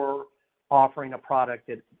you're offering a product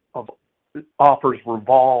that offers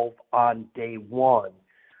revolve on day one.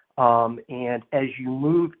 And as you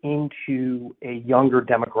move into a younger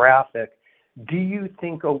demographic, do you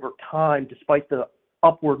think over time, despite the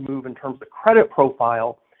upward move in terms of credit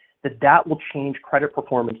profile, that will change credit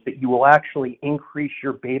performance, that you will actually increase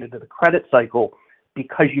your beta to the credit cycle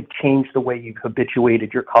because you've changed the way you've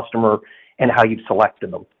habituated your customer and how you've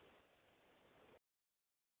selected them?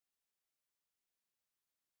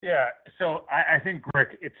 Yeah, so I think,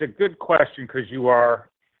 Rick, it's a good question because you are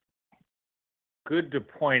good to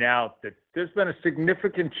point out that there's been a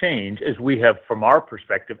significant change as we have, from our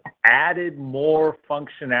perspective, added more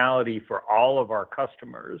functionality for all of our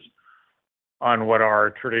customers on what are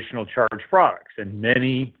traditional charge products. And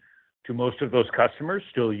most of those customers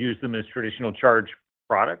still use them as traditional charge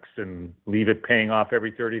products and leave it paying off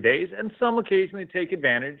every 30 days. And some occasionally take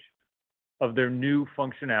advantage of their new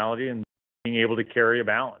functionality and being able to carry a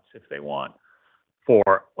balance if they want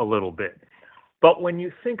for a little bit. But when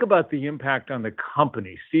you think about the impact on the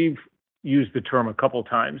company, Steve used the term a couple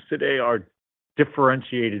times today, our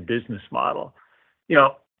differentiated business model.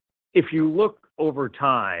 If you look over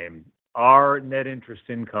time, our net interest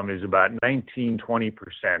income is about 19-20%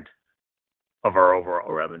 of our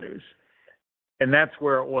overall revenues. And that's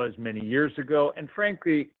where it was many years ago. And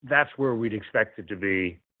frankly, that's where we'd expect it to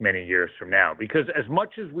be many years from now. Because as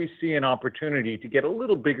much as we see an opportunity to get a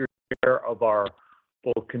little bigger share of our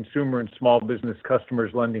both consumer and small business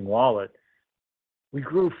customers' lending wallet, we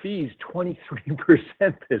grew fees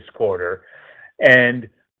 23% this quarter, and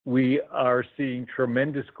we are seeing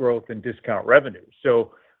tremendous growth in discount revenue.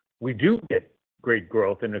 So we do get great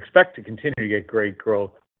growth and expect to continue to get great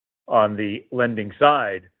growth on the lending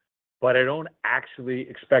side, but I don't actually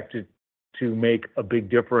expect it to make a big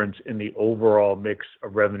difference in the overall mix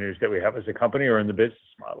of revenues that we have as a company or in the business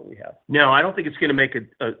model we have. No, I don't think it's going to make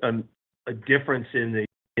a difference in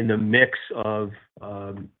the mix of,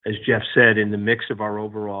 as Jeff said, in the mix of our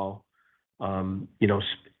overall,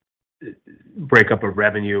 breakup of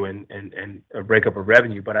revenue and a breakup of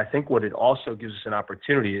revenue. But I think what it also gives us an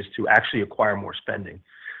opportunity is to actually acquire more spending.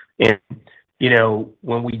 And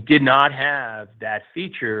when we did not have that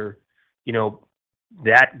feature,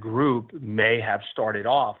 that group may have started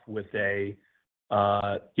off with a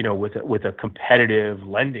competitive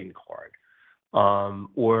lending card.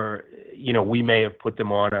 Or we may have put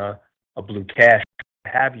them on a Blue Cash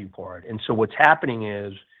have you card. And so what's happening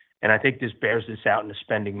is, and I think this bears this out in the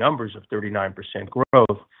spending numbers of 39%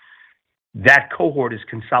 growth, that cohort is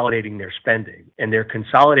consolidating their spending, and they're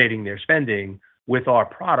consolidating their spending with our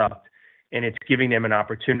product, and it's giving them an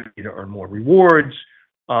opportunity to earn more rewards.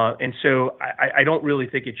 And so I don't really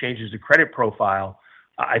think it changes the credit profile.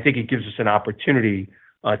 I think it gives us an opportunity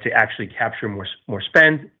to actually capture more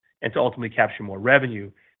spend and to ultimately capture more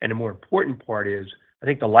revenue. And the more important part is, I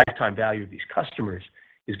think the lifetime value of these customers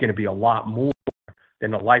is going to be a lot more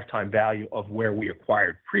than the lifetime value of where we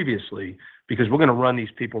acquired previously, because we're going to run these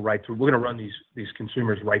people right through. We're going to run these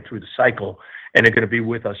consumers right through the cycle, and they're going to be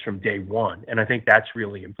with us from day one. And I think that's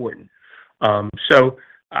really important. So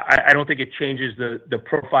I don't think it changes the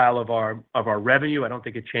profile of our revenue. I don't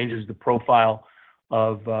think it changes the profile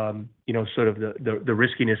of sort of the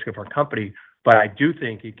riskiness of our company. But I do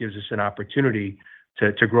think it gives us an opportunity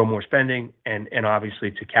to grow more spending and obviously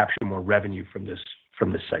to capture more revenue from this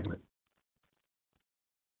segment.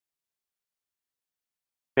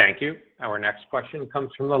 Thank you. Our next question comes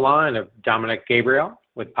from the line of Dominick Gabriele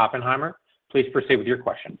with Oppenheimer. Please proceed with your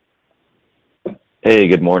question. Hey,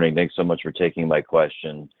 good morning. Thanks so much for taking my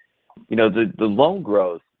question. The loan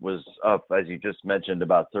growth was up, as you just mentioned,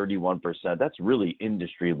 about 31%. That's really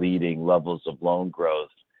industry-leading levels of loan growth.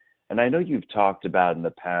 And I know you've talked about in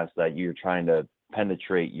the past that you're trying to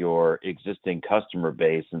penetrate your existing customer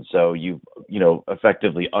base, and so you've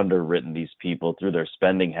effectively underwritten these people through their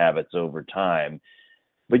spending habits over time.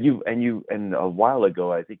 But a while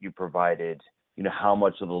ago, I think you provided how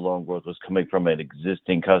much of the loan growth was coming from an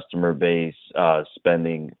existing customer base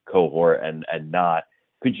spending cohort and not.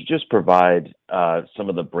 Could you just provide some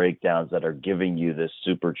of the breakdowns that are giving you this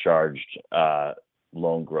supercharged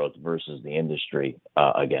loan growth versus the industry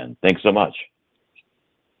again? Thanks so much.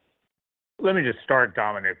 Let me just start,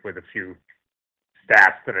 Dominic, with a few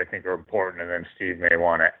stats that I think are important, and then Steve may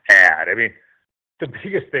want to add. I mean, the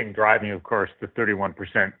biggest thing driving, of course, the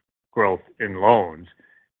 31% growth in loans,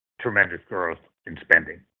 tremendous growth in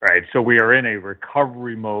spending, right? So we are in a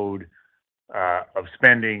recovery mode of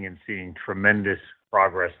spending and seeing tremendous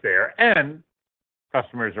progress there. And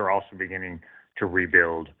customers are also beginning to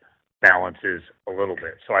rebuild balances a little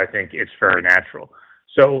bit. So I think it's very natural.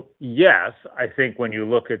 So yes, I think when you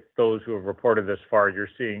look at those who have reported this far, you're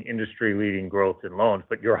seeing industry-leading growth in loans,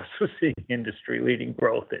 but you're also seeing industry-leading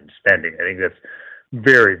growth in spending. I think that's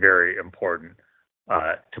very, very important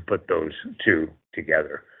to put those two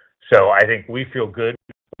together. So I think we feel good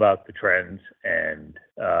about the trends and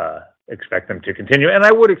expect them to continue. And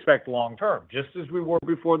I would expect long-term, just as we were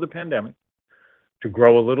before the pandemic, to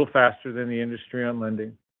grow a little faster than the industry on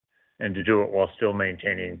lending and to do it while still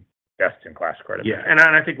maintaining best-in-class credit. Yeah, and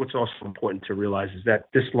I think what's also important to realize is that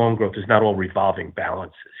this loan growth is not all revolving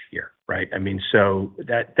balances here, right? I mean, so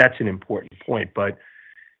that's an important point. But,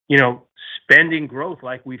 spending growth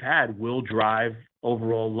like we've had will drive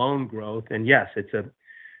overall loan growth. And yes,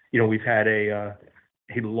 we've had a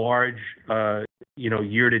large,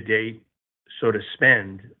 year-to-date sort of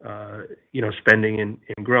spending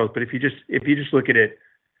and growth. But if you just look at it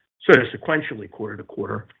sort of sequentially quarter to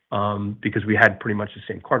quarter, because we had pretty much the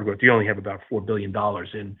same card growth, you only have about $4 billion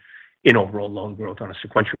in overall loan growth on a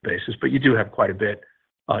sequential basis, but you do have quite a bit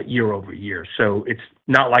year over year. So it's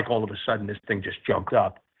not like all of a sudden this thing just jumped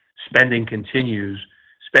up. Spending continues.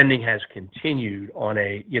 Spending has continued on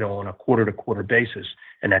a quarter to quarter basis,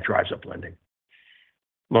 and that drives up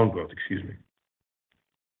loan growth, excuse me.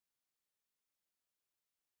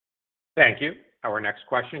 Thank you. Our next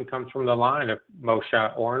question comes from the line of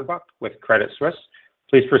Moshe Orenbuch with Credit Suisse.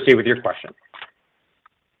 Please proceed with your question.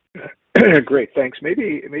 Great, thanks.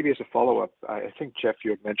 Maybe as a follow-up, I think, Jeff,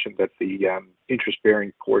 you had mentioned that the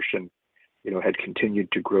interest-bearing portion, had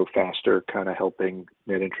continued to grow faster, kind of helping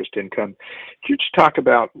net interest income. Could you just talk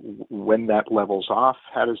about when that levels off?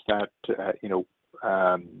 How does that,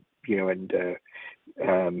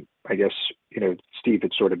 I guess, Steve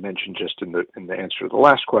had sort of mentioned just in the answer to the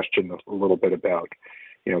last question a little bit about,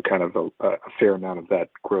 kind of a fair amount of that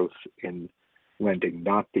growth in lending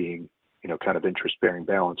not being, kind of interest-bearing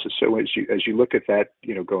balances. So as you look at that,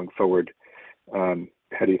 going forward, how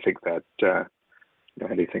do you think that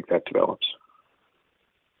develops?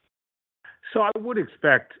 So I would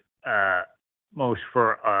expect, Moshe,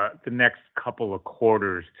 for the next couple of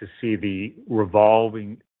quarters to see the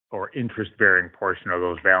revolving or interest-bearing portion of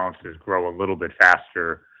those balances grow a little bit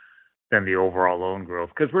faster than the overall loan growth,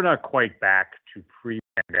 because we're not quite back to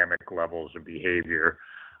pre-pandemic levels of behavior.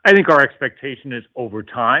 I think our expectation is over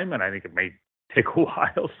time, and I think it may take a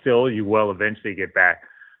while still, you will eventually get back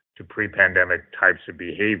to pre-pandemic types of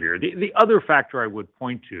behavior. The other factor I would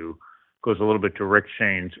point to goes a little bit to Rick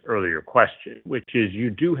Shane's earlier question, which is you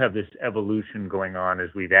do have this evolution going on as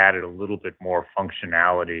we've added a little bit more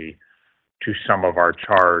functionality to some of our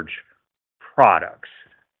charge products.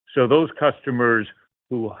 So those customers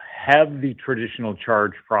who have the traditional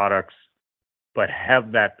charge products but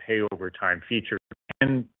have that pay over time feature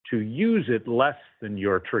tend to use it less than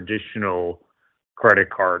your traditional credit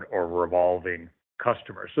card or revolving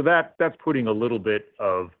customer. So that's putting a little bit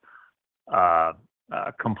of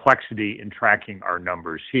complexity in tracking our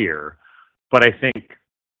numbers here. But I think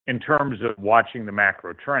in terms of watching the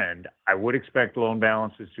macro trend, I would expect loan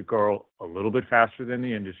balances to grow a little bit faster than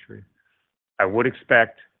the industry. I would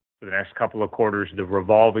expect for the next couple of quarters the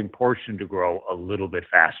revolving portion to grow a little bit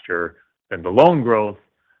faster than the loan growth.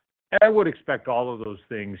 And I would expect all of those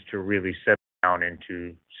things to really settle down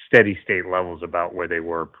into steady state levels about where they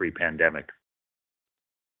were pre-pandemic.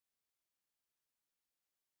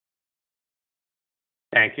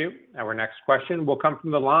 Thank you. Our next question will come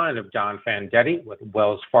from the line of Don Fandetti with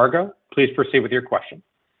Wells Fargo. Please proceed with your question.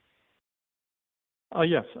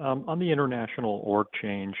 Yes. On the international org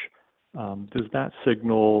change, does that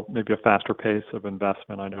signal maybe a faster pace of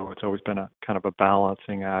investment? I know it's always been a kind of a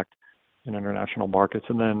balancing act in international markets.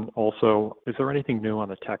 And then also, is there anything new on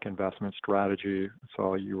the tech investment strategy?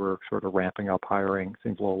 So you were sort of ramping up hiring.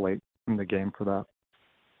 Seems a little late in the game for that.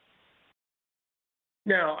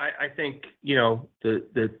 No, I think,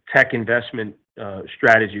 the tech investment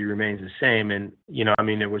strategy remains the same. And,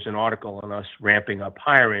 there was an article on us ramping up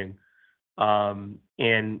hiring. That's,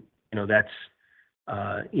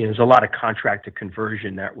 there's a lot of contract to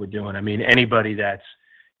conversion that we're doing. Anybody that's,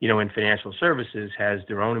 in financial services has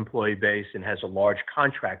their own employee base and has a large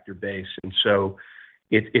contractor base. And so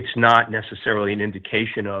it's not necessarily an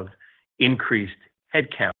indication of increased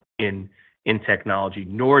headcount in technology,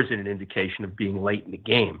 nor is it an indication of being late in the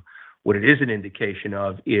game. What it is an indication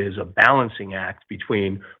of is a balancing act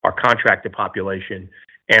between our contractor population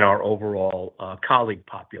and our overall colleague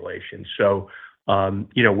population. So,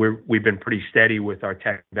 we've been pretty steady with our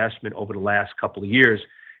tech investment over the last couple of years,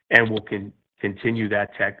 and we'll continue that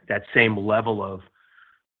same level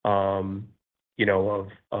of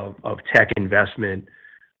tech investment,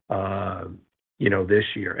 this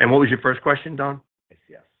year. And what was your first question, Don?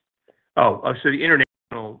 Yes. So the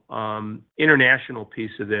international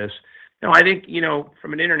piece of this. No, I think,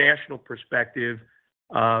 from an international perspective,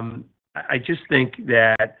 I just think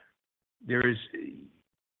that there is,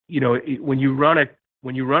 when you run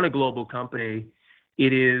a global company,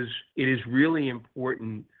 it is really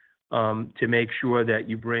important to make sure that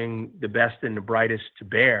you bring the best and the brightest to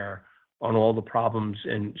bear on all the problems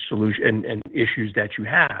and solution and issues that you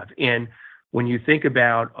have. And when you think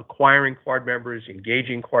about acquiring card members,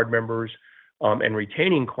 engaging card members, and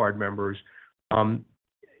retaining card members,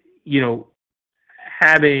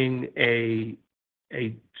 having a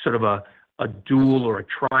sort of a dual or a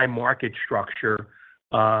tri-market structure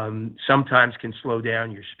sometimes can slow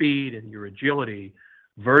down your speed and your agility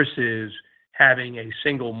versus having a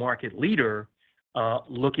single market leader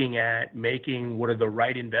looking at making what are the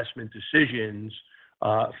right investment decisions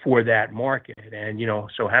for that market. And,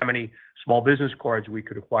 so how many small business cards we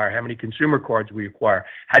could acquire, how many consumer cards we acquire,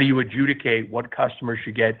 how do you adjudicate what customers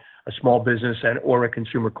should get a small business or a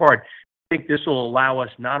consumer card? I think this will allow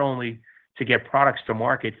us not only to get products to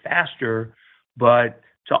market faster, but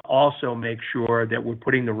to also make sure that we're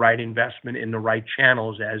putting the right investment in the right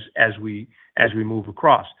channels as we move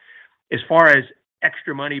across. As far as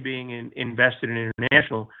extra money being invested in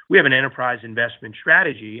international, we have an enterprise investment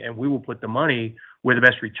strategy, and we will put the money where the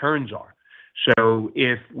best returns are. So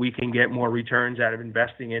if we can get more returns out of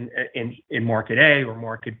investing in market A or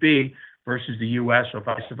market B versus the U.S. or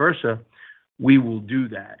vice versa, we will do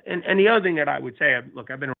that. And the other thing that I would say,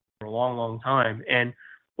 look, I've been around for a long, long time, and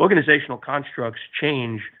organizational constructs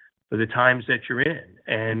change for the times that you're in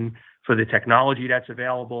and for the technology that's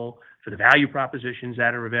available, for the value propositions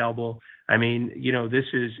that are available. This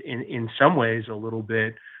is in some ways a little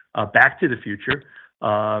bit back to the future.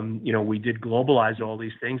 We did globalize all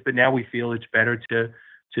these things, but now we feel it's better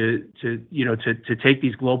to take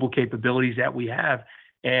these global capabilities that we have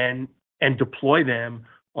and deploy them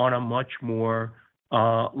on a much more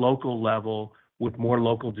local level with more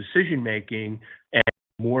local decision making and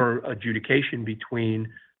more adjudication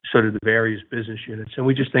between sort of the various business units. And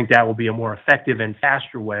we just think that will be a more effective and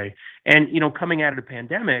faster way. And, coming out of the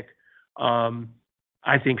pandemic,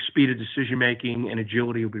 I think speed of decision making and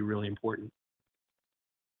agility will be really important.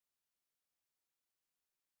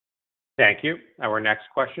 Thank you. Our next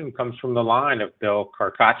question comes from the line of Bill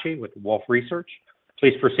Carcache with Wolfe Research.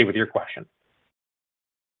 Please proceed with your question.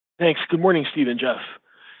 Thanks. Good morning, Steve and Jeff.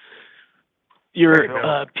 Your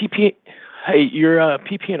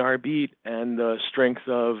PPNR beat and the strength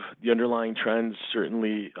of the underlying trends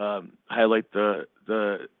certainly highlight the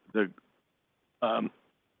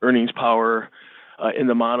earnings power in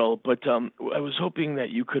the model. But I was hoping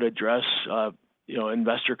that you could address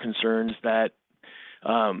investor concerns that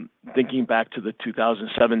thinking back to the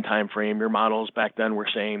 2007 timeframe, your models back then were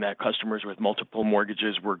saying that customers with multiple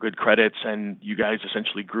mortgages were good credits, and you guys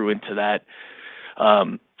essentially grew into that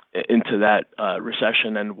into that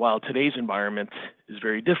recession. And while today's environment is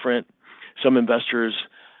very different, some investors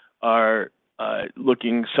are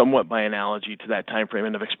looking somewhat by analogy to that time frame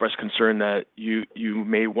and have expressed concern that you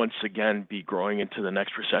may once again be growing into the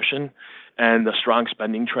next recession. And the strong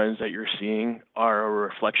spending trends that you're seeing are a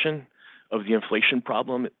reflection of the inflation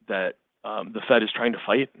problem that the Fed is trying to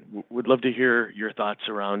fight. Would love to hear your thoughts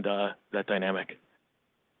around that dynamic.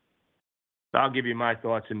 I'll give you my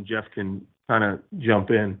thoughts, and Jeff can kind of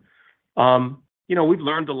jump in. We've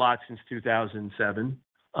learned a lot since 2007,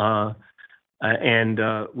 and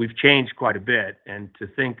we've changed quite a bit. And to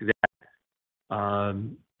think that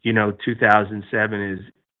 2007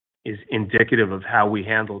 is indicative of how we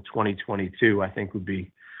handle 2022, I think would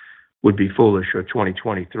be foolish, or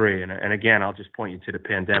 2023. And again, I'll just point you to the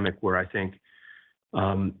pandemic, where I think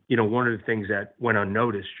one of the things that went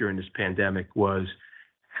unnoticed during this pandemic was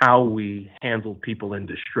how we handled people in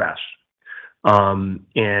distress.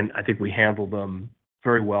 And I think we handled them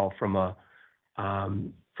very well from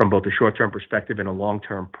both a short-term perspective and a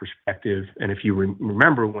long-term perspective. And if you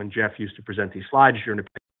remember when Jeff used to present these slides during the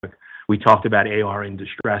pandemic, we talked about AR in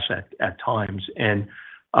distress at times. And,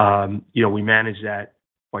 we managed that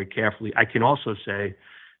quite carefully. I can also say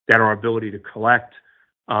that our ability to collect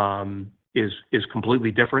is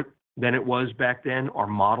completely different than it was back then. Our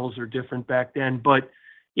models are different back then. But,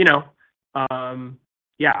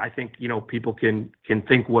 I think, people can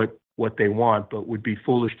think what they want, but would be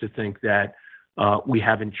foolish to think that we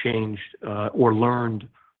haven't changed or learned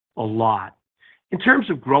a lot. In terms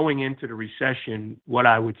of growing into the recession, what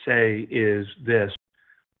I would say is this: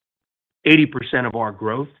 80% of our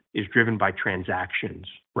growth is driven by transactions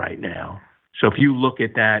right now. So if you look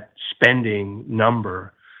at that spending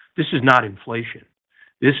number, this is not inflation.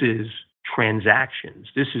 This is transactions.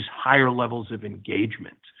 This is higher levels of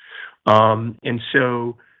engagement. And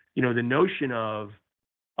so, the notion of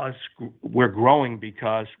we're growing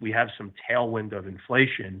because we have some tailwind of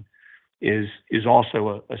inflation is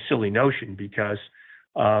also a silly notion, because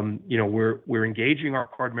we're engaging our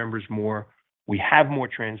card members more. We have more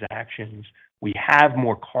transactions. We have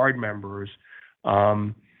more card members.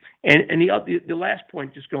 And the last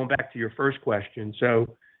point, just going back to your first question,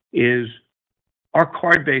 is our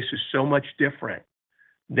card base is so much different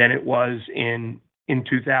than it was in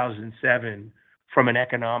 2007 from an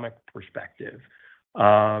economic perspective.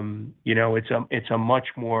 It's a much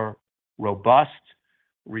more robust,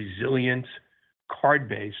 resilient card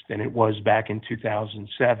base than it was back in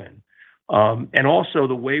 2007. And also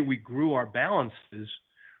the way we grew our balances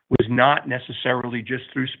was not necessarily just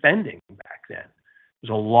through spending back then.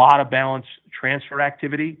 There's a lot of balance transfer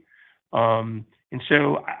activity. And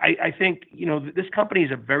so I think, this company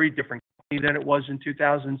is a very different company than it was in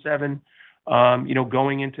 2007.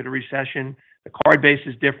 Going into the recession, the card base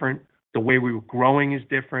is different. The way we were growing is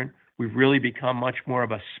different. We've really become much more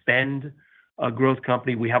of a spend growth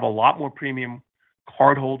company. We have a lot more premium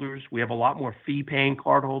card holders. We have a lot more fee-paying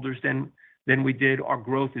card holders than we did. Our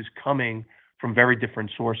growth is coming from very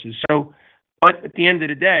different sources. But at the end of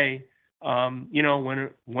the day,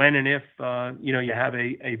 when and if you have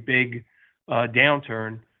a big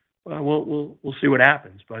downturn, we'll see what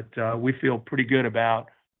happens. But we feel pretty good about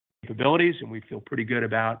capabilities, and we feel pretty good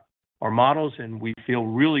about our models, and we feel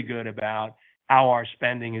really good about how our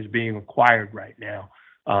spending is being acquired right now.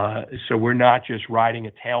 So we're not just riding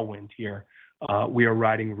a tailwind here. We are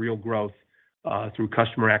riding real growth through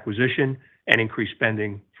customer acquisition and increased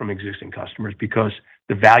spending from existing customers, because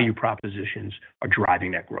the value propositions are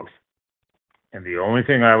driving that growth. And the only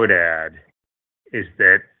thing I would add is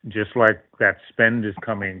that just like that spend is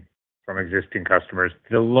coming from existing customers,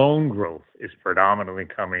 the loan growth is predominantly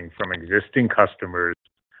coming from existing customers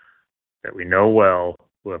that we know well,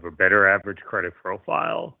 who have a better average credit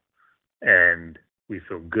profile, and we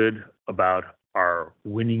feel good about our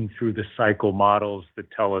winning through the cycle models that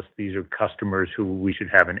tell us these are customers who we should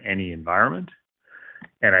have in any environment.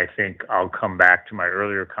 And I think I'll come back to my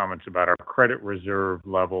earlier comments about our credit reserve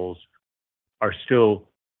levels are still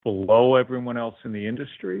below everyone else in the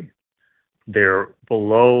industry. They're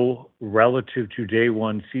below relative to day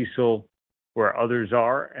one CECL where others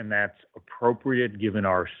are, and that's appropriate given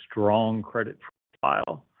our strong credit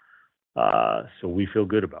profile. So we feel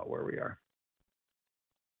good about where we are.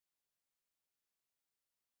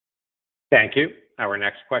 Thank you. Our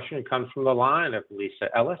next question comes from the line of Lisa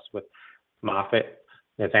Ellis with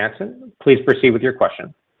MoffettNathanson. Please proceed with your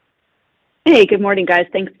question. Hey, good morning, guys.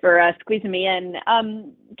 Thanks for squeezing me in.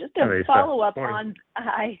 Just to follow up on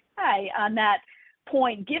that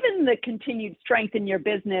point, given the continued strength in your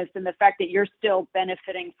business and the fact that you're still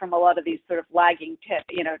benefiting from a lot of these sort of lagging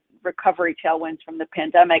recovery tailwinds from the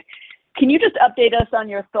pandemic, Can you just update us on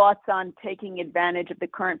your thoughts on taking advantage of the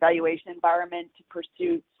current valuation environment to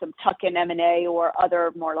pursue some tuck-in M&A or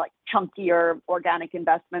other more like chunkier organic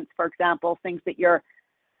investments, for example, things that you're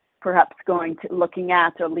perhaps looking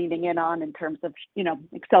at or leaning in on in terms of,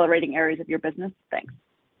 accelerating areas of your business? Thanks.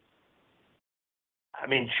 I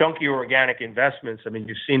mean, chunky organic investments. I mean,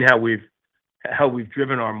 you've seen how we've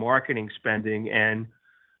driven our marketing spending and,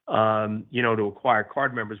 to acquire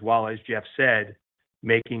card members, while, as Jeff said,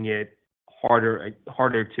 making it harder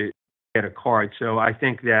to get a card. So I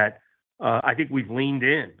think we've leaned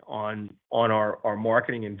in on our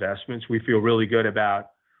marketing investments. We feel really good about,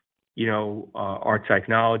 our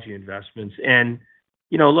technology investments. And,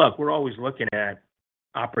 look, we're always looking at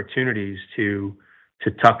opportunities to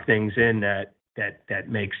tuck things in that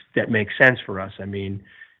makes sense for us. I mean,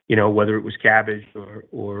 whether it was Cabbage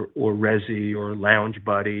or Resi or Lounge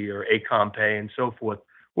Buddy or ACOM Pay and so forth,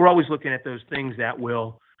 we're always looking at those things that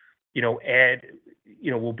will, add,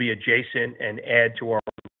 will be adjacent and add to our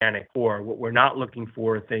organic core. What we're not looking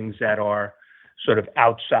for are things that are sort of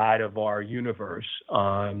outside of our universe.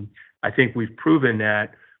 I think we've proven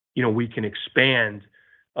that, we can expand,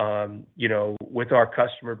 with our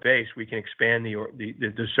customer base, we can expand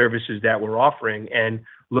the services that we're offering and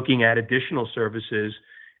looking at additional services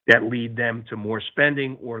that lead them to more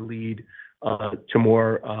spending or lead to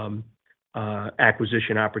more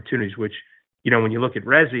acquisition opportunities, which, when you look at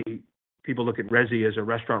Resi, people look at Resi as a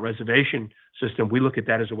restaurant reservation system. We look at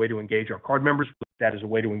that as a way to engage our card members, we look at that as a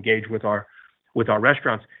way to engage with our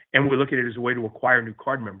restaurants, and we look at it as a way to acquire new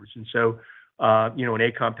card members. And so, and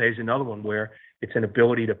ACOM Pay is another one where it's an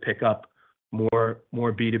ability to pick up more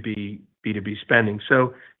B2B spending.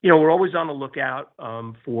 So, we're always on the lookout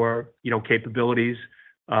for, capabilities.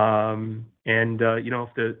 And if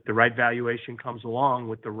the right valuation comes along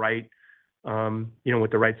with the right,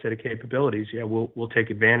 with the right set of capabilities, yeah, we'll take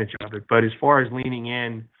advantage of it. But as far as leaning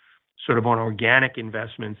in sort of on organic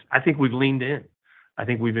investments, I think we've leaned in. I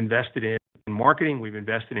think we've invested in marketing, we've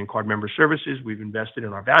invested in card member services, we've invested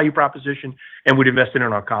in our value proposition, and we've invested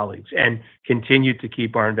in our colleagues and continue to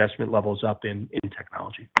keep our investment levels up in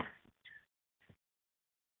technology.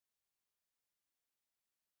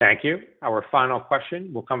 Thank you. Our final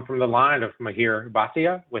question will come from the line of Mihir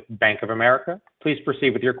Bhatia with Bank of America. Please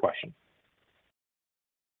proceed with your question.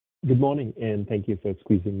 Good morning, and thank you for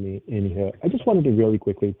squeezing me in here. I just wanted to really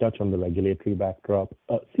quickly touch on the regulatory backdrop,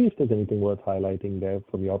 see if there's anything worth highlighting there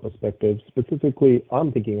from your perspective. Specifically,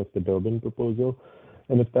 I'm thinking of the Durbin proposal,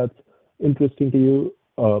 and if that's interesting to you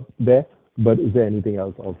there, but is there anything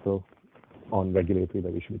else also on regulatory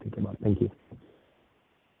that we should be thinking about? Thank you.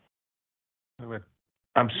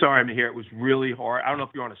 I'm sorry, Mihir. It was really hard. I don't know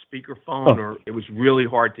if you're on a speakerphone or it was really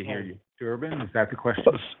hard to hear you. Durbin, is that the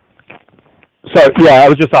question? So, yeah, I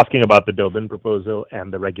was just asking about the Durbin proposal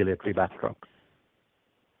and the regulatory backdrop.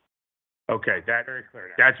 Okay,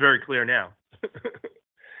 that's very clear now.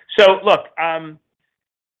 So, look, in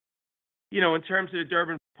terms of the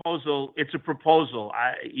Durbin proposal, it's a proposal.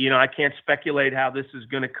 I can't speculate how this is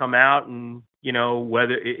going to come out, and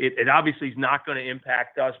whether it obviously is not going to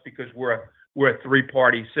impact us because we're a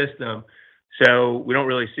three-party system. So we don't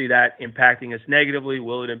really see that impacting us negatively.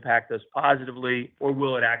 Will it impact us positively, or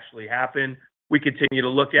will it actually happen? We continue to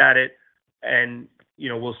look at it, and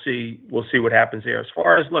we'll see what happens there. As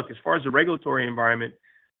far as the regulatory environment,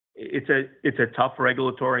 it's a tough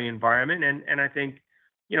regulatory environment, and I think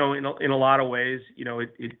in a lot of ways,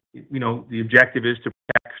 the objective is to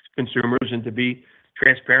protect consumers and to be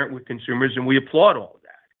transparent with consumers, and we applaud all of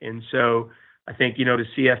that. And so I think the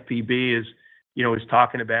CFPB is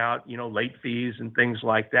talking about late fees and things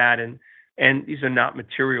like that, and these are not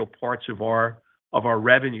material parts of our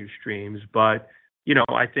revenue streams, but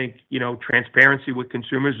I think transparency with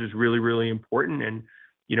consumers is really, really important, and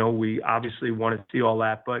we obviously want to see all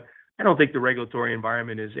that, but I don't think the regulatory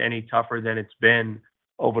environment is any tougher than it's been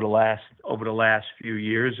over the last few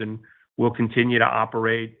years, and we'll continue to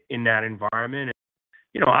operate in that environment.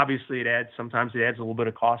 And, obviously sometimes it adds a little bit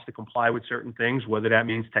of cost to comply with certain things, whether that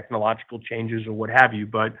means technological changes or what have you,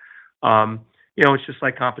 but it's just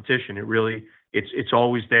like competition. It's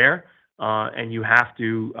always there. And you have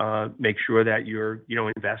to make sure that you're,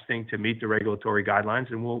 investing to meet the regulatory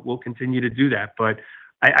guidelines, and we'll continue to do that. But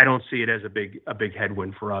I don't see it as a big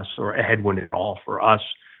headwind for us, or a headwind at all for us,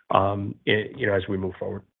 as we move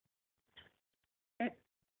forward. Okay.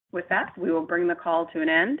 With that, we will bring the call to an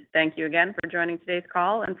end. Thank you again for joining today's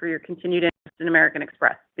call and for your continued interest in American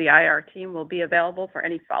Express. The IR team will be available for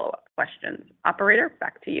any follow-up questions. Operator,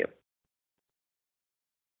 back to you.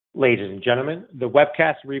 Ladies and gentlemen, the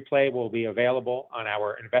webcast replay will be available on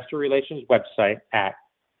our investor relations website at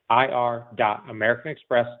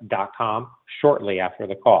ir.americanexpress.com shortly after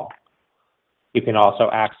the call. You can also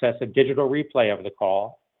access a digital replay of the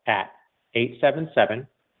call at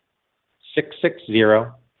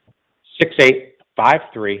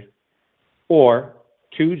 877-660-6853 or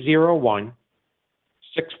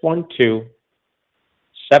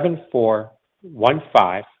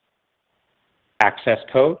 201-612-7415. Access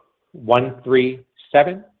code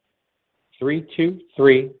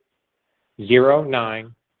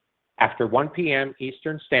 13732309 after 1 p.m.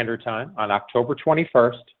 Eastern Standard Time on October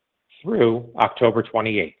 21st through October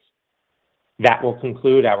 28th. That will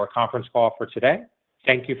conclude our conference call for today.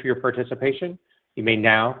 Thank you for your participation. You may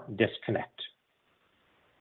now disconnect.